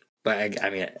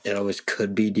mean, it always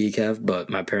could be decaf,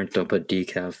 but my parents don't put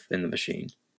decaf in the machine.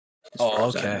 Oh,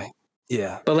 okay,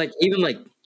 yeah. But like, even like,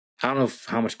 I don't know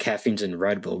how much caffeine's in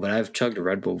Red Bull, but I've chugged a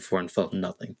Red Bull before and felt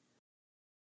nothing.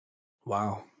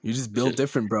 Wow, you just built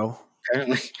different, bro.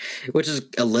 Apparently, which is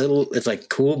it's like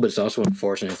cool, but it's also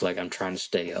unfortunate if like I'm trying to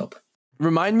stay up.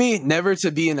 Remind me never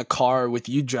to be in a car with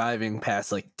you driving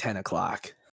past like 10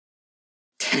 o'clock.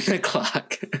 10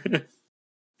 o'clock.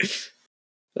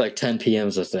 Like 10 p.m.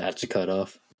 is just that's a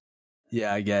cutoff.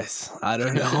 Yeah, I guess. I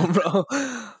don't know, bro.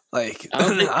 Like,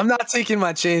 I'm not taking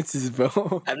my chances,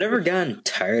 bro. I've never gotten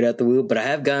tired at the wheel, but I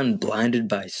have gotten blinded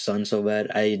by sun so bad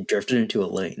I drifted into a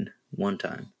lane one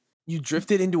time. You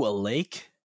drifted into a lake?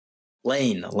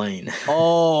 Lane.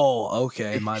 Oh,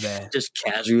 okay, my bad. Just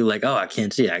casually, like, oh, I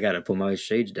can't see. I gotta put my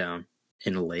shades down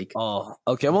in a lake. Oh,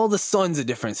 okay. Well, the sun's a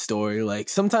different story. Like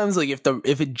sometimes, like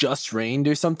if it just rained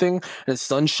or something and the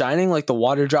sun's shining, like the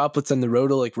water droplets on the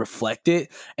road will like reflect it,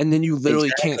 and then you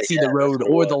literally can't see the road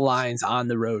or the lines on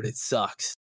the road. It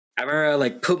sucks. I remember I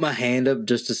like put my hand up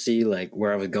just to see like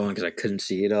where I was going because I couldn't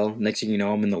see it all. Next thing you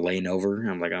know, I'm in the lane over.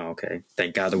 I'm like, oh, okay.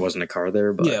 Thank God there wasn't a car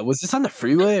there. But yeah, was this on the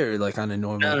freeway or like on a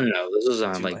normal? No. This was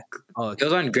on like it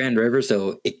was on Grand River,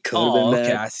 so it could have been bad.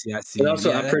 Okay, I see. But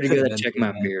also, I'm pretty good at checking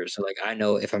my mirrors, so like I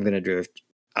know if I'm gonna drift,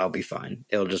 I'll be fine.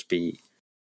 It'll just be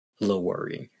a little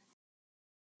worrying.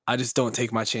 I just don't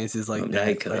take my chances like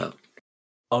that. Like,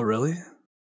 oh, really?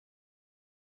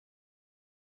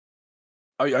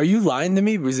 Are you lying to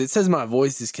me? Because it says my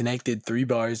voice is connected 3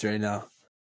 bars right now.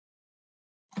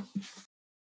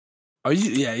 Are you?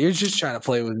 Yeah, you're just trying to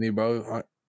play with me, bro.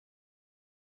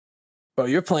 Bro,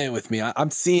 you're playing with me.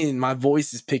 I'm seeing my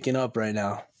voice is picking up right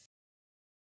now.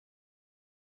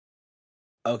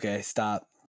 Okay, stop.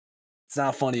 It's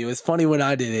not funny. It was funny when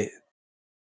I did it.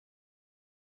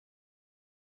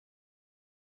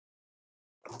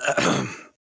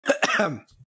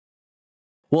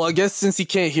 Well, I guess since he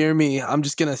can't hear me, I'm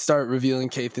just gonna start revealing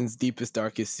Kethan's deepest,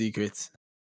 darkest secrets.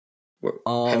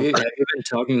 Have you been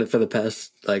talking for the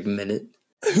past like minute?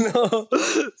 No,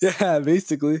 yeah,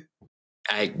 basically.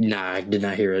 I did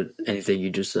not hear anything you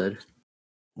just said.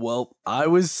 Well, I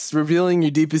was revealing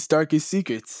your deepest, darkest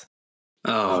secrets.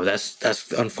 Oh,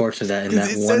 that's unfortunate that in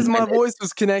that It one says my minute- voice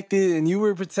was connected and you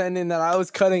were pretending that I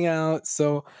was cutting out,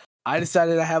 so I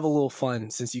decided to have a little fun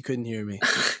since you couldn't hear me.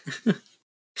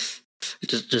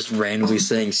 just randomly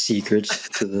saying secrets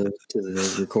to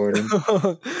the recording.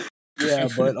 Yeah,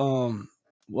 but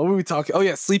what were we talking? Oh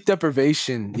yeah, sleep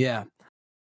deprivation. Yeah.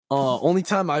 Only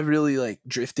time I really like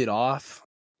drifted off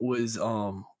was it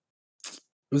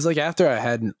was like after I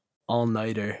had an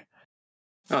all-nighter.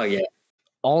 Oh yeah.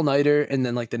 All-nighter, and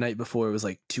then like the night before it was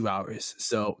like 2 hours.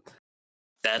 So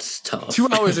that's tough. 2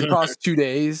 hours across 2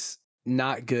 days,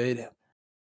 not good.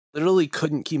 Literally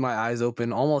couldn't keep my eyes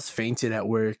open, almost fainted at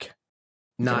work.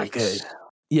 Not good.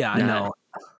 Yeah, I know.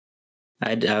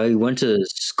 I went to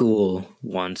school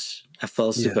once. I fell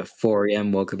asleep at 4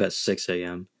 a.m., woke up at 6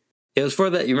 a.m. It was for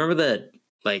that. You remember that?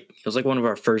 Like, it was like one of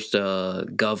our first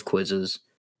Gov quizzes.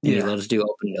 And they let us do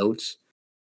open notes.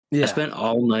 Yeah. I spent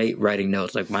all night writing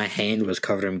notes. Like, my hand was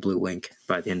covered in blue ink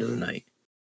by the end of the night.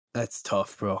 That's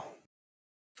tough, bro.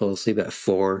 Fell asleep at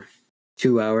 4.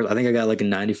 2 hours. I think I got like a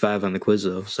 95 on the quiz,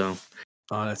 though. So.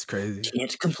 Oh, that's crazy.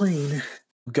 Can't complain.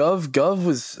 Gov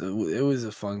was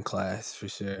a fun class for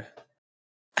sure.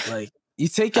 Like, you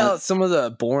take out some of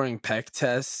the boring PEC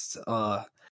tests,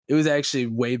 it was actually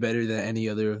way better than any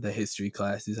other of the history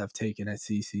classes I've taken at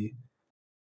CC.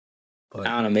 But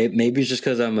I don't know, maybe it's just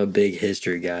because I'm a big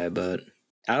history guy, but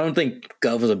I don't think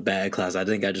Gov was a bad class. I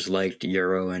think I just liked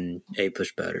Euro and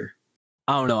APUSH better.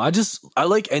 I don't know. I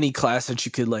like any class that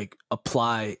you could like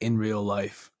apply in real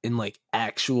life, in like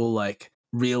actual like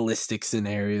realistic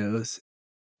scenarios.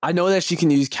 I know that you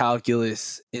can use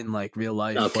calculus in like real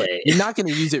life, but you're not going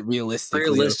to use it realistically.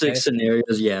 Realistic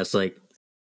scenarios, yeah. It's like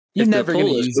you're never going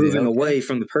to use it moving away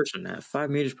from the person at 5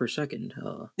 meters per second.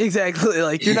 Exactly.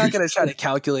 Like you're not going to try to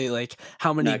calculate like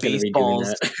how many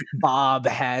baseballs Bob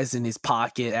has in his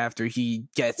pocket after he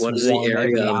gets. What is the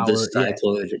area of the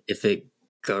cycloid if it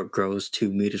grows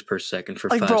 2 meters per second for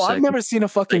 5 seconds? I've never seen a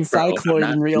fucking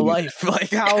cycloid in real life. Like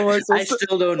how I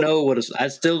still don't know I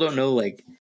still don't know. Like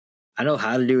I know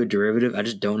how to do a derivative. I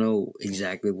just don't know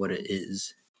exactly what it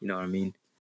is. You know what I mean?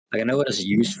 Like I know what it's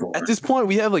used for. At this point,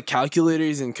 we have like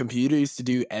calculators and computers to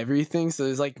do everything, so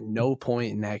there's like no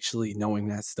point in actually knowing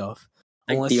that stuff.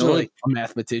 Like unless you're like a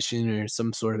mathematician or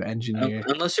some sort of engineer.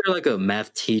 Unless you're like a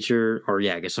math teacher or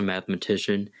I guess a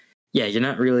mathematician. Yeah, you're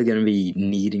not really going to be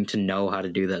needing to know how to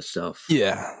do that stuff.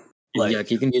 Yeah. Like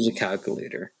you can use a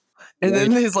calculator. And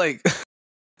then there's like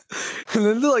and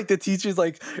then the teachers,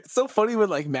 like, it's so funny when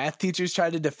like math teachers try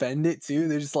to defend it too.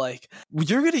 They're just like,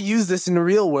 you're going to use this in the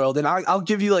real world. And I'll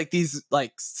give you like these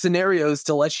like scenarios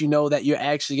to let you know that you're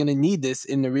actually going to need this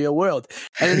in the real world.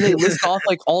 And then they list off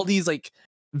like all these like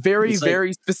very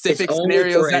specific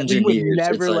scenarios that we would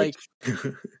never like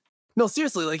no,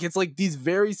 seriously, like it's like these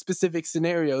very specific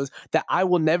scenarios that I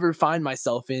will never find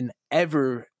myself in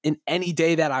ever in any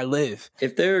day that I live.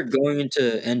 If they're going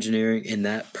into engineering in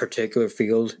that particular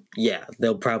field, yeah,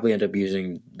 they'll probably end up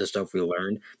using the stuff we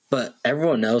learned. But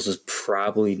everyone else is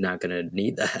probably not going to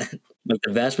need that. Like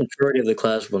the vast majority of the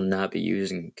class will not be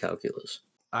using calculus.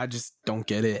 I just don't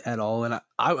get it at all. And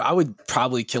I would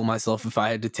probably kill myself if I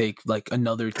had to take like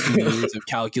another 2 years of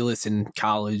calculus in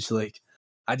college. Like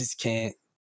I just can't.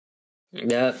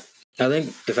 Yeah, I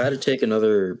think if I had to take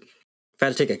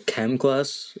a chem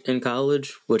class in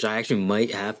college, which I actually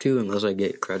might have to unless I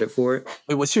get credit for it.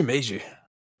 Wait, what's your major?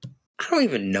 I don't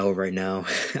even know right now.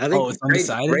 I think it's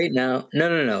undecided? right now.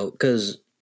 No, because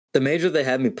the major they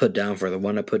had me put down for, the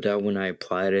one I put down when I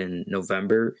applied in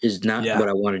November, is not what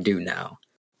I want to do now.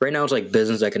 Right now it's like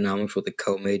business economics with a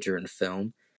co-major in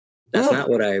film. That's not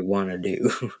what I want to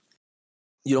do.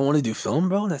 You don't want to do film,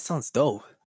 bro? That sounds dope.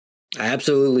 I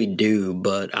absolutely do,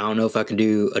 but I don't know if I can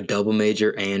do a double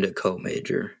major and a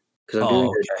co-major. Because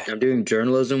I'm doing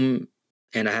journalism,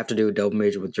 and I have to do a double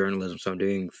major with journalism, so I'm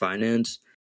doing finance.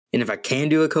 And if I can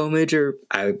do a co-major,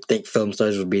 I think film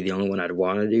studies would be the only one I'd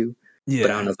want to do. Yeah,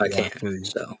 but I don't know if I can.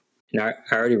 So, and I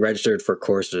already registered for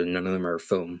courses, and none of them are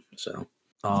film. So.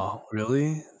 Oh,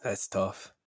 really? That's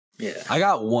tough. Yeah, I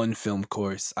got one film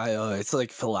course. It's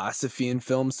like philosophy and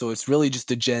film, so it's really just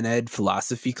a gen ed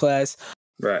philosophy class.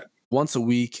 Right. Once a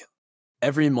week,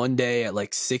 every Monday at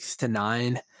like 6 to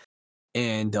 9.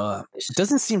 And it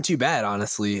doesn't seem too bad,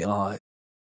 honestly. And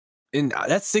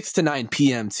that's 6 to 9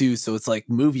 p.m. too, so it's like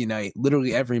movie night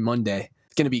literally every Monday.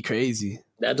 It's going to be crazy.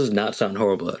 That does not sound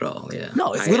horrible at all. Yeah.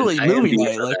 No, it's literally movie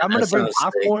night. Like, I'm gonna bring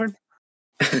popcorn.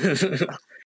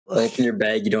 Open your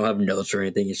bag. You don't have notes or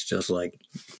anything. It's just like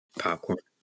popcorn.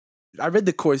 I read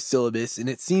the course syllabus, and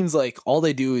it seems like all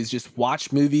they do is just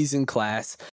watch movies in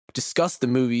class, discuss the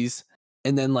movies,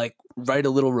 and then like write a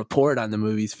little report on the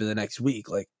movies for the next week.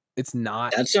 Like, it's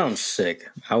not. That sounds sick.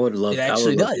 I would love. It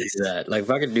actually to does. do that. Like, if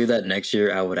I could do that next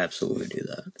year, I would absolutely do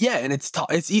that. Yeah, and it's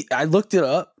taught. I looked it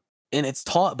up, and it's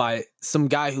taught by some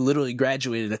guy who literally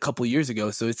graduated a couple years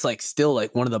ago. So it's like still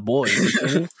like one of the boys.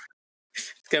 It's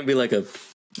gonna be like a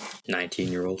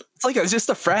 19-year-old. It's like it's just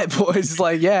a frat boy. It's just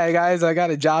like, yeah, guys, I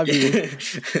got a job here.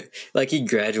 Like, he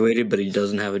graduated, but he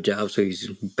doesn't have a job, so he's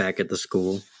back at the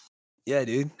school. Yeah,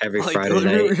 dude. Every like, Friday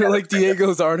night. Like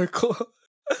Diego's article.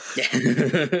 Yeah.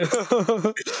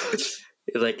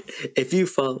 Like, if you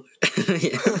follow,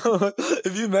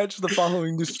 if you match the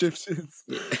following descriptions,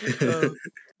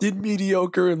 did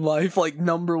mediocre in life, like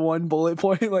number one bullet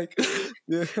point, like,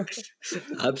 yeah.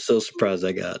 I'm so surprised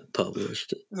I got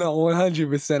published. No,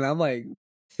 100%. I'm like,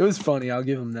 it was funny. I'll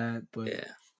give him that, but yeah,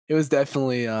 it was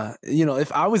definitely,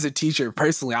 if I was a teacher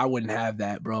personally, I wouldn't have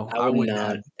that, bro. I would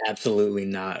not, absolutely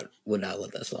not, would not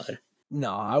let that slide.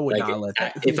 No, I would not let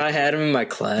that. If I had him in my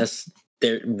class,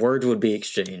 their words would be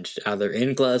exchanged either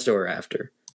in class or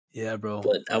after. Yeah, bro.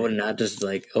 But I would not just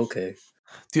like, okay.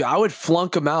 Dude, I would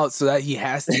flunk him out so that he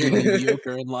has to be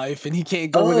mediocre in life and he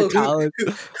can't go into college.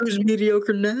 Who's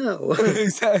mediocre now?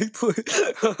 Exactly.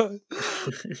 But,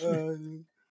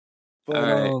 all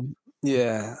right.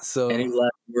 Yeah. So, any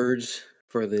last words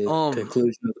for the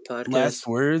conclusion of the podcast? Last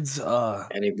words?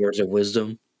 Any words of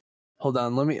wisdom? Hold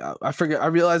on, let me. I forget. I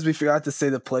realized we forgot to say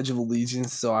the Pledge of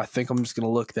Allegiance, so I think I'm just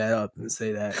gonna look that up and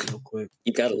say that real quick.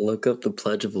 You gotta look up the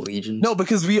Pledge of Allegiance. No,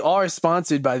 because we are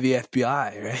sponsored by the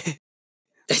FBI, right?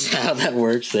 That's how that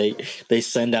works. They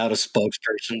send out a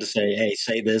spokesperson to say, "Hey,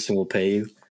 say this, and we'll pay you."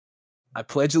 I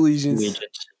pledge allegiance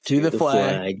to the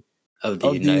flag of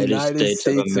the United States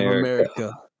of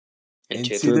America, and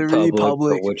to the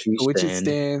republic for which it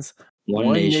stands,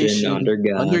 one nation under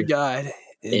God,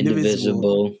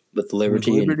 indivisible, with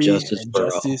liberty and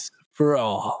justice for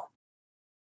all.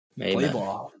 Amen. Play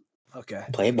ball. Okay.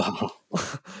 Play ball.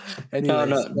 Anyways,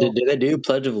 no. Do they do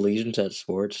Pledge of Allegiance at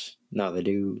sports? No, they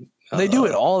do. They do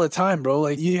it all the time, bro.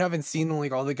 Like, you haven't seen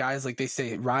like all the guys, like, they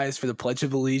say rise for the Pledge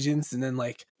of Allegiance, and then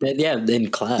like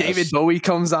in class David Bowie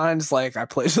comes on, just like, I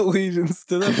pledge allegiance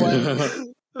to the flag.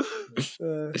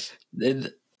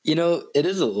 It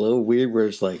is a little weird where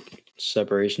it's like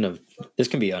separation of this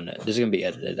can be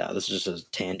edited out. This is just a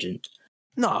tangent.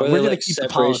 No, we're gonna keep the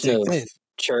politics of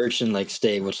church and like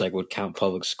state, which like would count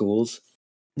public schools.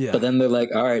 Yeah, but then they're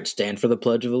like, all right, stand for the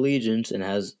Pledge of Allegiance, and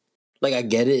has. Like, I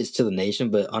get it, it's to the nation,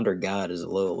 but under God is a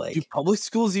little like... Do public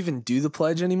schools even do the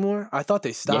pledge anymore? I thought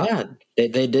they stopped. Yeah,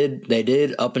 they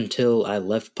did up until I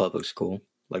left public school.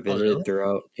 Like, they did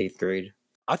throughout 8th grade.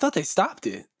 I thought they stopped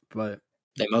it, but...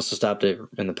 They must have stopped it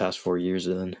in the past 4 years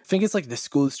then. I think it's like the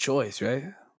school's choice, right?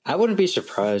 I wouldn't be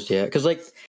surprised, yeah. Because, like,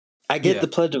 I get the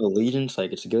Pledge of Allegiance.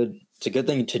 Like, it's a good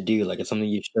thing to do. Like, it's something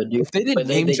you should do. If they didn't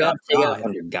name drop God.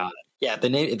 Under God. Yeah, if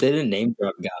they didn't name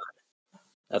drop God.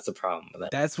 That's the problem with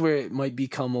that. That's where it might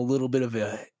become a little bit of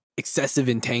a excessive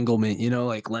entanglement,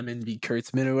 like Lemon v.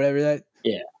 Kurtzman or whatever that.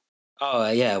 Yeah. Oh,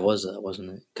 yeah, it was that, wasn't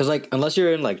it? Because, like, unless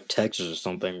you're in, like, Texas or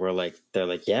something where, like, they're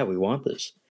like, yeah, we want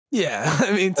this. Yeah,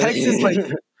 I mean, Texas, like...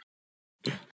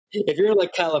 If you're in,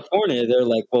 like, California, they're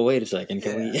like, well, wait a second,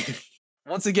 can we...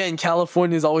 Once again,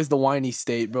 California is always the whiny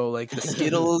state, bro. Like, the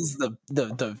Skittles,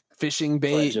 the fishing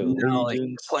bait, like,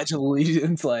 Pledge of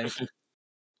Allegiance, like...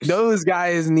 Those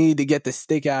guys need to get the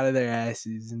stick out of their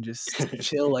asses and just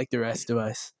chill like the rest of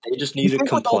us. They just need to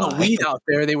comply. With all the weed out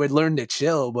there, they would learn to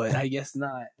chill, but I guess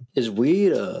not. Is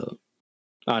weed? Oh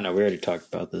no, we already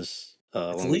talked about this.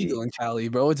 It's legal in Cali,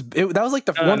 bro. That was like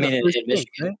the one. In Michigan.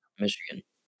 Right? Michigan.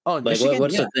 Oh, like Michigan.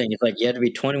 What's the thing? It's like you have to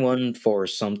be 21 for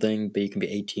something, but you can be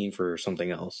 18 for something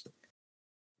else.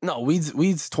 No,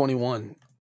 weed's 21.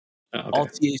 Oh, okay. All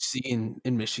THC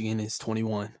in Michigan is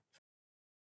 21.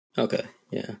 Okay,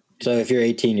 yeah. So if you're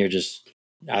 18, you're just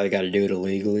either got to do it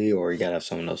illegally or you got to have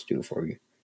someone else do it for you.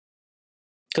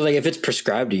 Because, like, if it's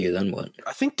prescribed to you, then what?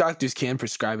 I think doctors can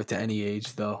prescribe it to any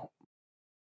age, though.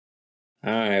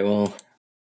 All right, well,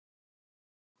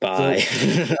 bye.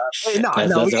 No,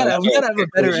 we gotta have a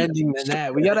better ending than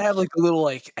that. We gotta have like a little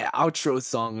like outro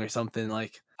song or something.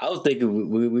 Like, I was thinking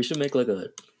we should make like a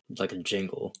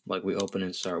jingle, like we open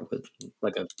and start with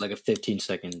like a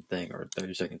 15-second thing or a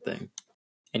 30-second thing.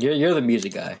 And you're the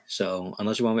music guy, so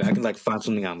unless you want me, I can like find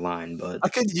something online. But I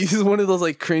could use one of those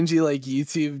like cringy like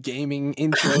YouTube gaming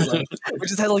intros, like we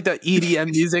just had like the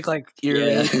EDM music like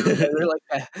yeah,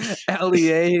 like that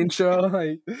LEA intro,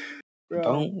 like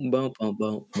bro.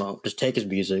 boom. Just take his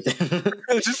music.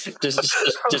 just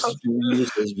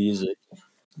use his music.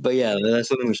 But yeah, that's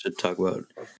something we should talk about.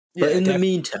 Yeah, But in the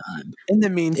meantime,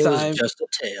 it was just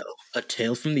a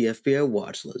tale from the FBI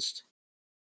watch list.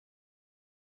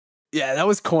 Yeah, that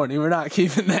was corny. We're not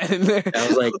keeping that in there. That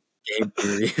was like game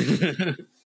theory.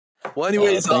 Well,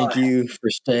 anyways, thank you for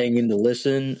staying in to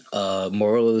listen.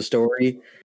 Moral of the story: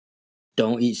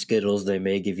 don't eat Skittles; they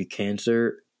may give you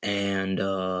cancer. And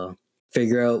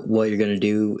figure out what you're gonna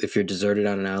do if you're deserted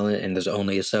on an island and there's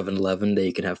only a 7-Eleven that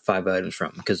you can have 5 items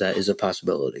from, because that is a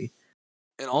possibility.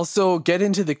 And also get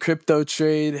into the crypto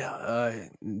trade.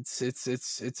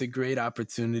 It's a great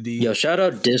opportunity. Yo, shout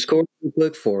out Discord real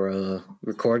quick for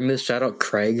recording this. Shout out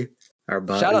Craig, our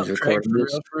bot. Shout out who's Craig recording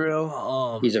this. for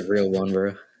real. He's a real one,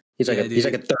 bro. He's like he's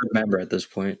like a third member at this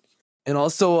point. And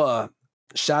also,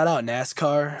 shout out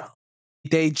NASCAR.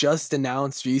 They just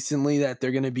announced recently that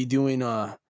they're gonna be doing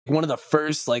one of the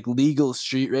first like legal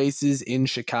street races in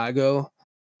Chicago.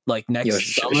 Like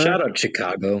next summer. Shout out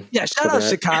Chicago. Yeah, shout out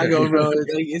Chicago, bro. Like,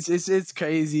 it's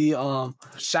crazy.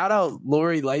 Shout out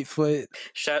Lori Lightfoot.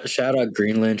 Shout out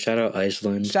Greenland. Shout out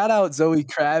Iceland. Shout out Zoe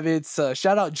Kravitz.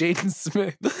 Shout out Jaden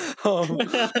Smith.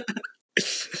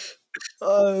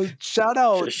 Shout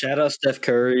out Steph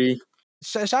Curry.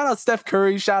 Shout out Steph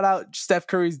Curry. Shout out Steph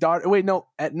Curry's daughter. Wait, no,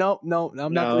 I'm not. Nope.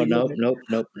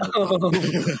 Shout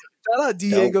out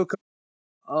Diego.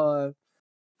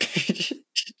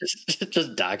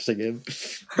 Just doxing him.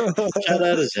 Shout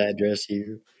out his address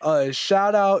here.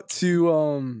 Shout out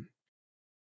to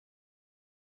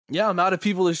yeah, I'm out of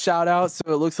people to shout out, so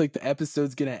it looks like the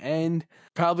episode's gonna end.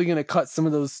 Probably gonna cut some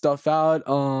of those stuff out.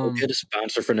 We'll get a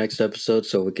sponsor for next episode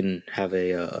so we can have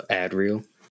a ad reel.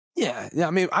 Yeah.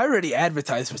 I mean, I already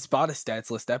advertised for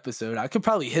Spotistats list episode. I could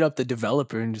probably hit up the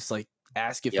developer and just like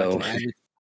ask if I can advertise.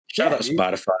 Shout out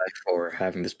Spotify for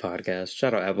having this podcast.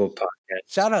 Shout out Apple Podcast.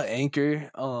 Shout out Anchor.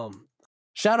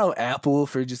 Shout out Apple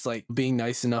for just like being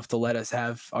nice enough to let us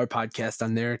have our podcast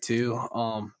on there too.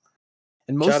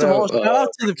 And most of all, shout out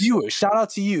to the viewers. Shout out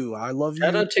to you. I love you.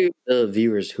 Shout out to the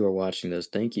viewers who are watching this.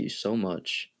 Thank you so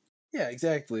much. Yeah,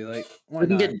 exactly. Like, we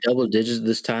can get double digits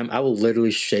this time. I will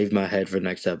literally shave my head for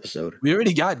next episode. We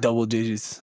already got double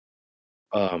digits.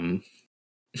 If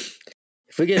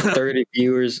we get 30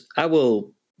 viewers, I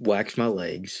will wax my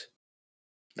legs.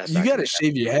 You gotta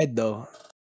shave your head though.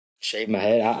 Shave my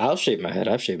head? I'll shave my head.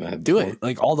 I've shaved my head before. Do it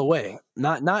like all the way.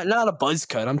 Not a buzz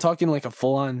cut. I'm talking like a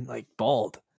full on like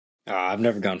bald. I've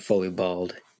never gone fully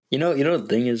bald. You know the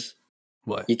thing is,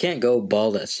 what? You can't go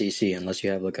bald at CC unless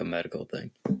you have like a medical thing.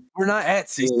 We're not at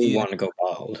CC. You want to go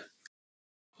bald?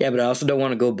 Yeah, but I also don't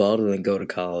want to go bald and then go to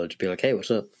college. Be like, hey, what's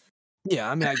up? Yeah,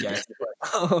 I mean, I guess.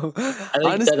 I think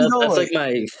honestly, that's like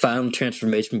my final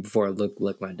transformation before I look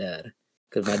like my dad.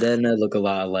 Because my dad and I look a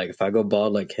lot alike. If I go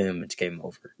bald like him, it's game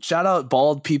over. Shout out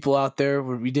bald people out there.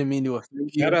 We didn't mean to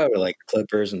offend you. Shout out like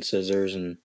clippers and scissors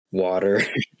and water.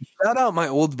 Shout out my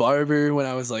old barber when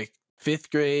I was like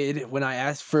 5th grade, when I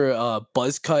asked for a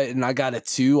buzz cut and I got a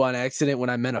 2 on accident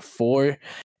when I meant a 4.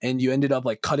 And you ended up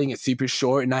like cutting it super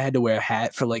short and I had to wear a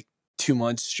hat for like 2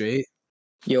 months straight.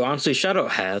 Yo, honestly, shout out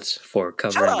hats for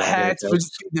covering shout out hats for,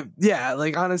 yeah,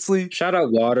 like honestly. Shout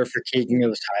out water for keeping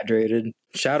us hydrated.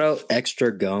 Shout out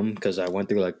extra gum because I went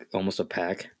through like almost a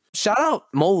pack. Shout out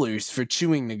molars for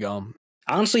chewing the gum.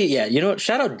 Honestly, yeah, you know what?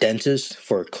 Shout out dentists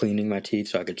for cleaning my teeth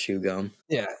so I could chew gum.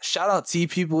 Yeah, shout out tea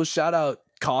people. Shout out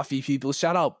coffee people.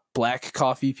 Shout out black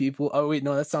coffee people. Oh wait,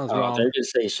 no, that sounds wrong. They're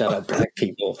just saying shout out black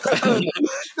people.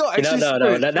 No, actually,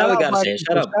 no. Now we gotta say it.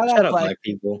 Shout out black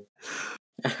people.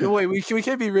 Wait, we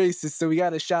can't be racist, so we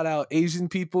gotta shout out Asian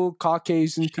people,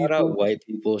 Caucasian people, shout out white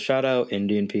people, shout out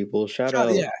Indian people, shout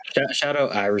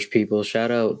out Irish people, shout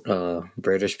out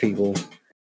British people.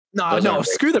 No,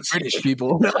 screw the British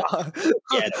people.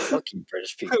 Yeah, the fucking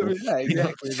British people. Yeah,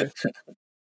 exactly.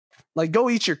 Like, go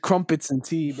eat your crumpets and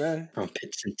tea, bro.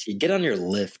 Crumpets and tea. Get on your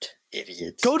lift,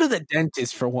 idiots. Go to the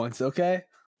dentist for once, okay?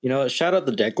 You know, shout out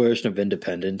the Declaration of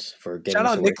Independence for getting. Shout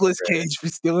out Nicolas Cage for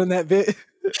stealing that bit.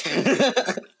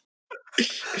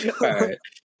 All right.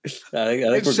 I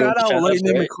think we're shout out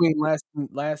Lightning right? McQueen.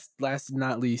 Last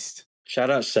not least.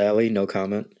 Shout out Sally. No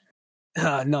comment.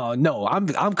 No.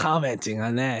 I'm commenting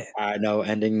on that. I know.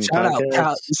 Ending. Shout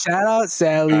out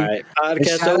Sally. All right.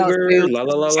 Podcast over. La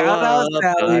la la la. Shout out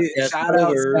Sally. Shout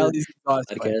out Sally's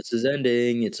podcast is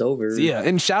ending. It's over. Yeah,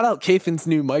 and shout out Kethan's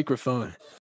new microphone.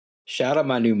 Shout out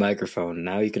my new microphone.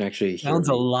 Now you can actually hear Sounds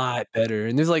a me. lot better,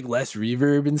 and there's like less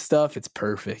reverb and stuff. It's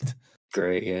perfect.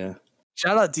 Great, yeah.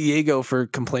 Shout out Diego for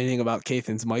complaining about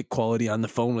Kethan's mic quality on the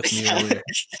phone with me earlier.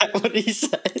 Is that what he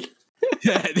said?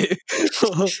 Yeah, dude.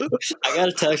 I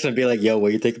gotta text him and be like, yo, what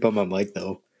do you think about my mic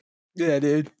though? Yeah,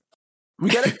 dude. We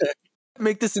gotta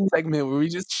make this a segment where we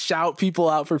just shout people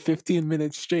out for 15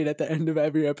 minutes straight at the end of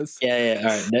every episode. Yeah. All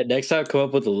right. Next time, come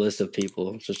up with a list of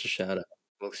people. Just a shout out.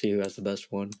 We'll see who has the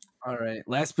best one. All right.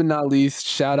 Last but not least,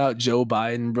 shout out Joe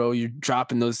Biden, bro. You're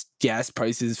dropping those gas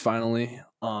prices finally.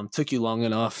 Took you long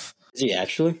enough. Is he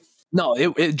actually? No,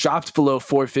 it dropped below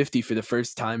 450 for the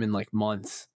first time in like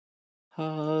months.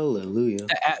 Hallelujah.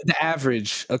 The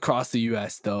average across the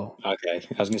US though. Okay.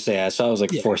 I was gonna say I saw it was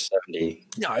like 470.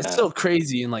 No, it's still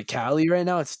crazy in like Cali right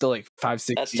now. It's still like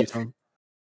 560 or something.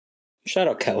 Shout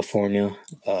out California.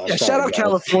 Shout out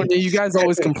California. You guys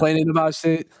always complaining about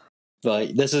shit.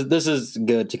 But this is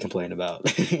good to complain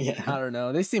about. Yeah. I don't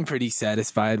know. They seem pretty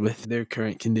satisfied with their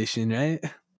current condition, right?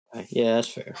 Yeah, that's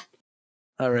fair.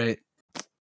 All right.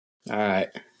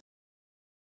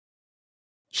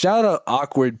 Shout out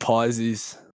awkward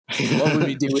pauses. What would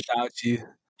we do without you?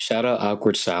 Shout out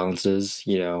awkward silences.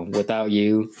 You know, without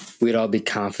you, we'd all be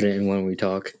confident in when we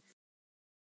talk.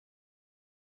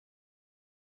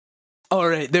 All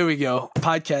right, there we go.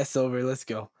 Podcast's over. Let's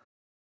go.